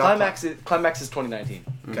 You're not Climax is 2019.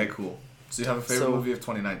 Okay, cool. So you have a favorite So- movie of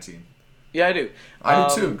 2019? Yeah, I do. I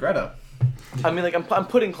do too. Greta. I mean, like, I'm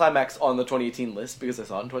putting Climax on the 2018 list because I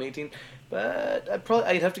saw it in 2018, but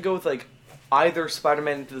I'd have to go with, like, either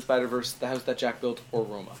Spider-Man Into the Spider-Verse, The House That Jack Built, or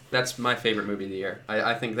Roma. That's my favorite movie of the year.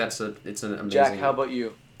 I think it's an amazing. Jack, how about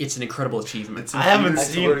you? It's an incredible achievement. It's I haven't I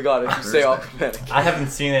seen- swear to God, if you say Thursday. Aquaman, I haven't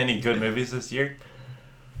seen any good movies this year.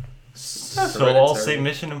 So Hereditary. I'll say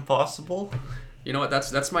Mission Impossible. You know what?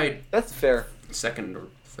 That's my that's fair. second or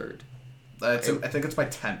third. I think it's my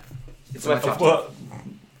 10th. It's my top. Well,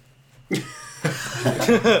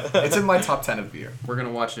 It's in my top 10 of the year. We're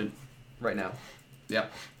gonna watch it right now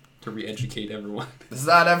Yep. to re-educate everyone. Is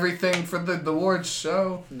that everything for the awards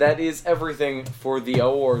show? That is everything for the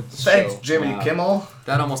awards Thanks, show. Jimmy Wow. Kimmel.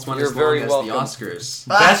 That almost went You're as long very as welcome. the Oscars.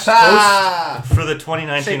 Best Ah! host for the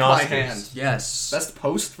 2019 Shake my Oscars. hand. Yes. Best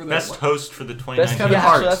post for the Best what? host for the Best 2019. Kevin yeah,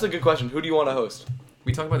 Hart. actually, that's a good question. Who do you want to host?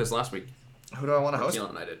 We talked about this last week. Who do I want to host? Keelan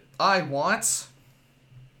and I did. I want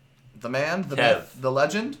the man, the Kev. myth, the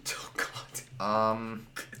legend. Oh God.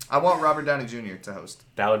 I want Robert Downey Jr. to host.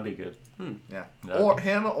 That would be good. Yeah. That Or would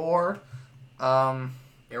him or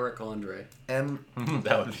Eric Andre. M.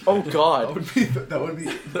 that would be Oh good. That God. would be. That would be.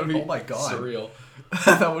 That'd be Oh my God. surreal.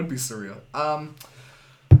 That would be surreal.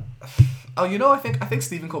 Oh, you know, I think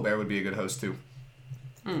Stephen Colbert would be a good host too.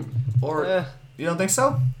 Or Eh, you don't think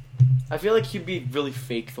so? I feel like he'd be really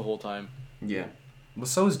fake the whole time. Yeah. Well,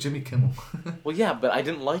 so is Jimmy Kimmel. Well, yeah, but I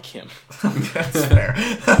didn't like him. That's fair.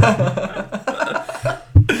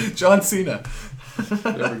 John Cena.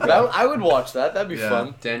 There we go. I would watch that. That'd be Yeah.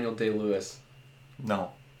 fun. Daniel Day-Lewis.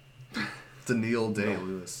 No. Daniil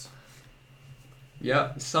Day-Lewis.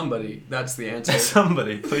 Yeah, somebody. That's the answer.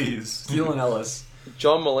 Somebody, please. Keelan Ellis.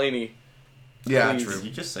 John Mulaney. Yeah, Please. true. Did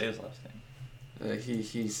you just say his last name?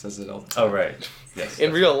 He says it all the time. Oh, right. Yes.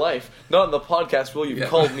 In real life, not in the podcast. Will you've Yeah.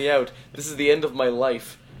 called me out? This is the end of my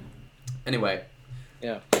life. Anyway,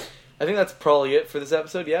 Yeah, I think that's probably it for this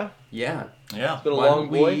episode. Yeah, yeah. Yeah. it's been a Why long don't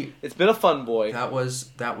boy. we- It's been a fun boy. That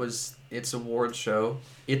was its award show.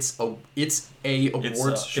 It's a It's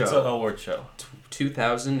awards a, show. It's an award show.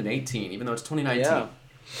 2018, even though it's 2019. Yeah.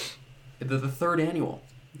 The third annual.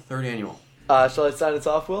 Third annual. Shall I sign us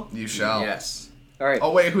off, Will? You shall. Yes. All right.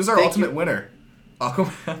 Oh wait, who's our Thank ultimate you. winner?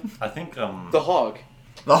 Aquaman. I think, The Hog.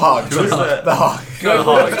 The Hog. Who is that? The Hog. No,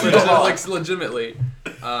 Hog. like legitimately.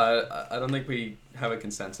 I don't think we have a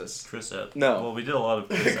consensus. Chris Evans. No. Well, we did a lot of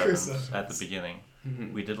Chris Chris Evans at the beginning.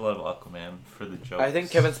 Mhm. We did a lot of Aquaman for the joke. I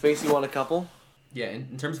think Kevin Spacey won a couple. Yeah,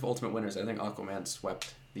 in terms of ultimate winners, I think Aquaman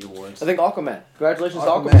swept the awards. I think Aquaman. Congratulations,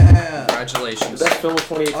 Congratulations. Best film of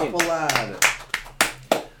 2018.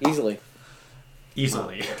 Aqualad. Easily.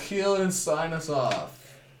 Easily. Keelan, sign us off.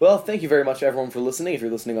 Well, thank you very much, everyone, for listening. If you're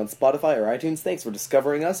listening on Spotify or iTunes, thanks for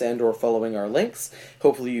discovering us and or following our links.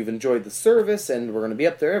 Hopefully you've enjoyed the service, and we're going to be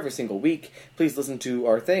up there every single week. Please listen to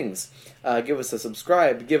our things. Give us a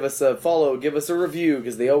subscribe, give us a follow, give us a review,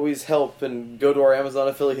 because they always help, and go to our Amazon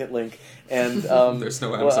affiliate link. And There's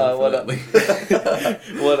no Amazon affiliate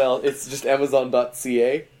link. What else? It's just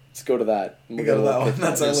Amazon.ca. Just go to that. And we'll Go to get a that little one. bit-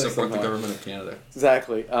 That's our Just link support the somehow. government of Canada.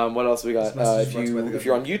 Exactly. What else we got? This message If brought to you by the if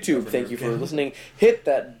you're on YouTube, government thank you of for Canada. listening. Hit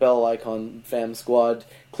that bell icon, fam squad.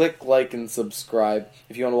 Click like and subscribe.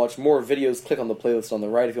 If you want to watch more videos, click on the playlist on the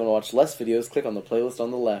right. If you want to watch less videos, click on the playlist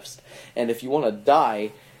on the left. And if you want to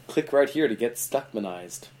die, click right here to get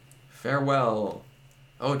Stuckmanized. Farewell.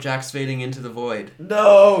 Oh, Jack's fading into the void.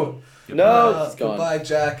 No! No, he's gone. Goodbye,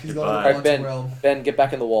 Jack. He's Goodbye. going to the Alright, quantum Ben. realm. Ben, get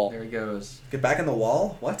back in the wall. There he goes. Get back in the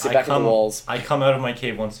wall? What? Get back in the walls. I come out of my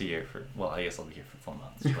cave once a year for. Well, I guess I'll be here for 4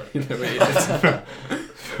 months, but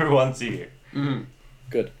for once a year. Mhm.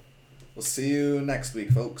 Good. We'll see you next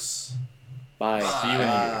week, folks. Bye. See you in a year.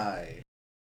 Bye.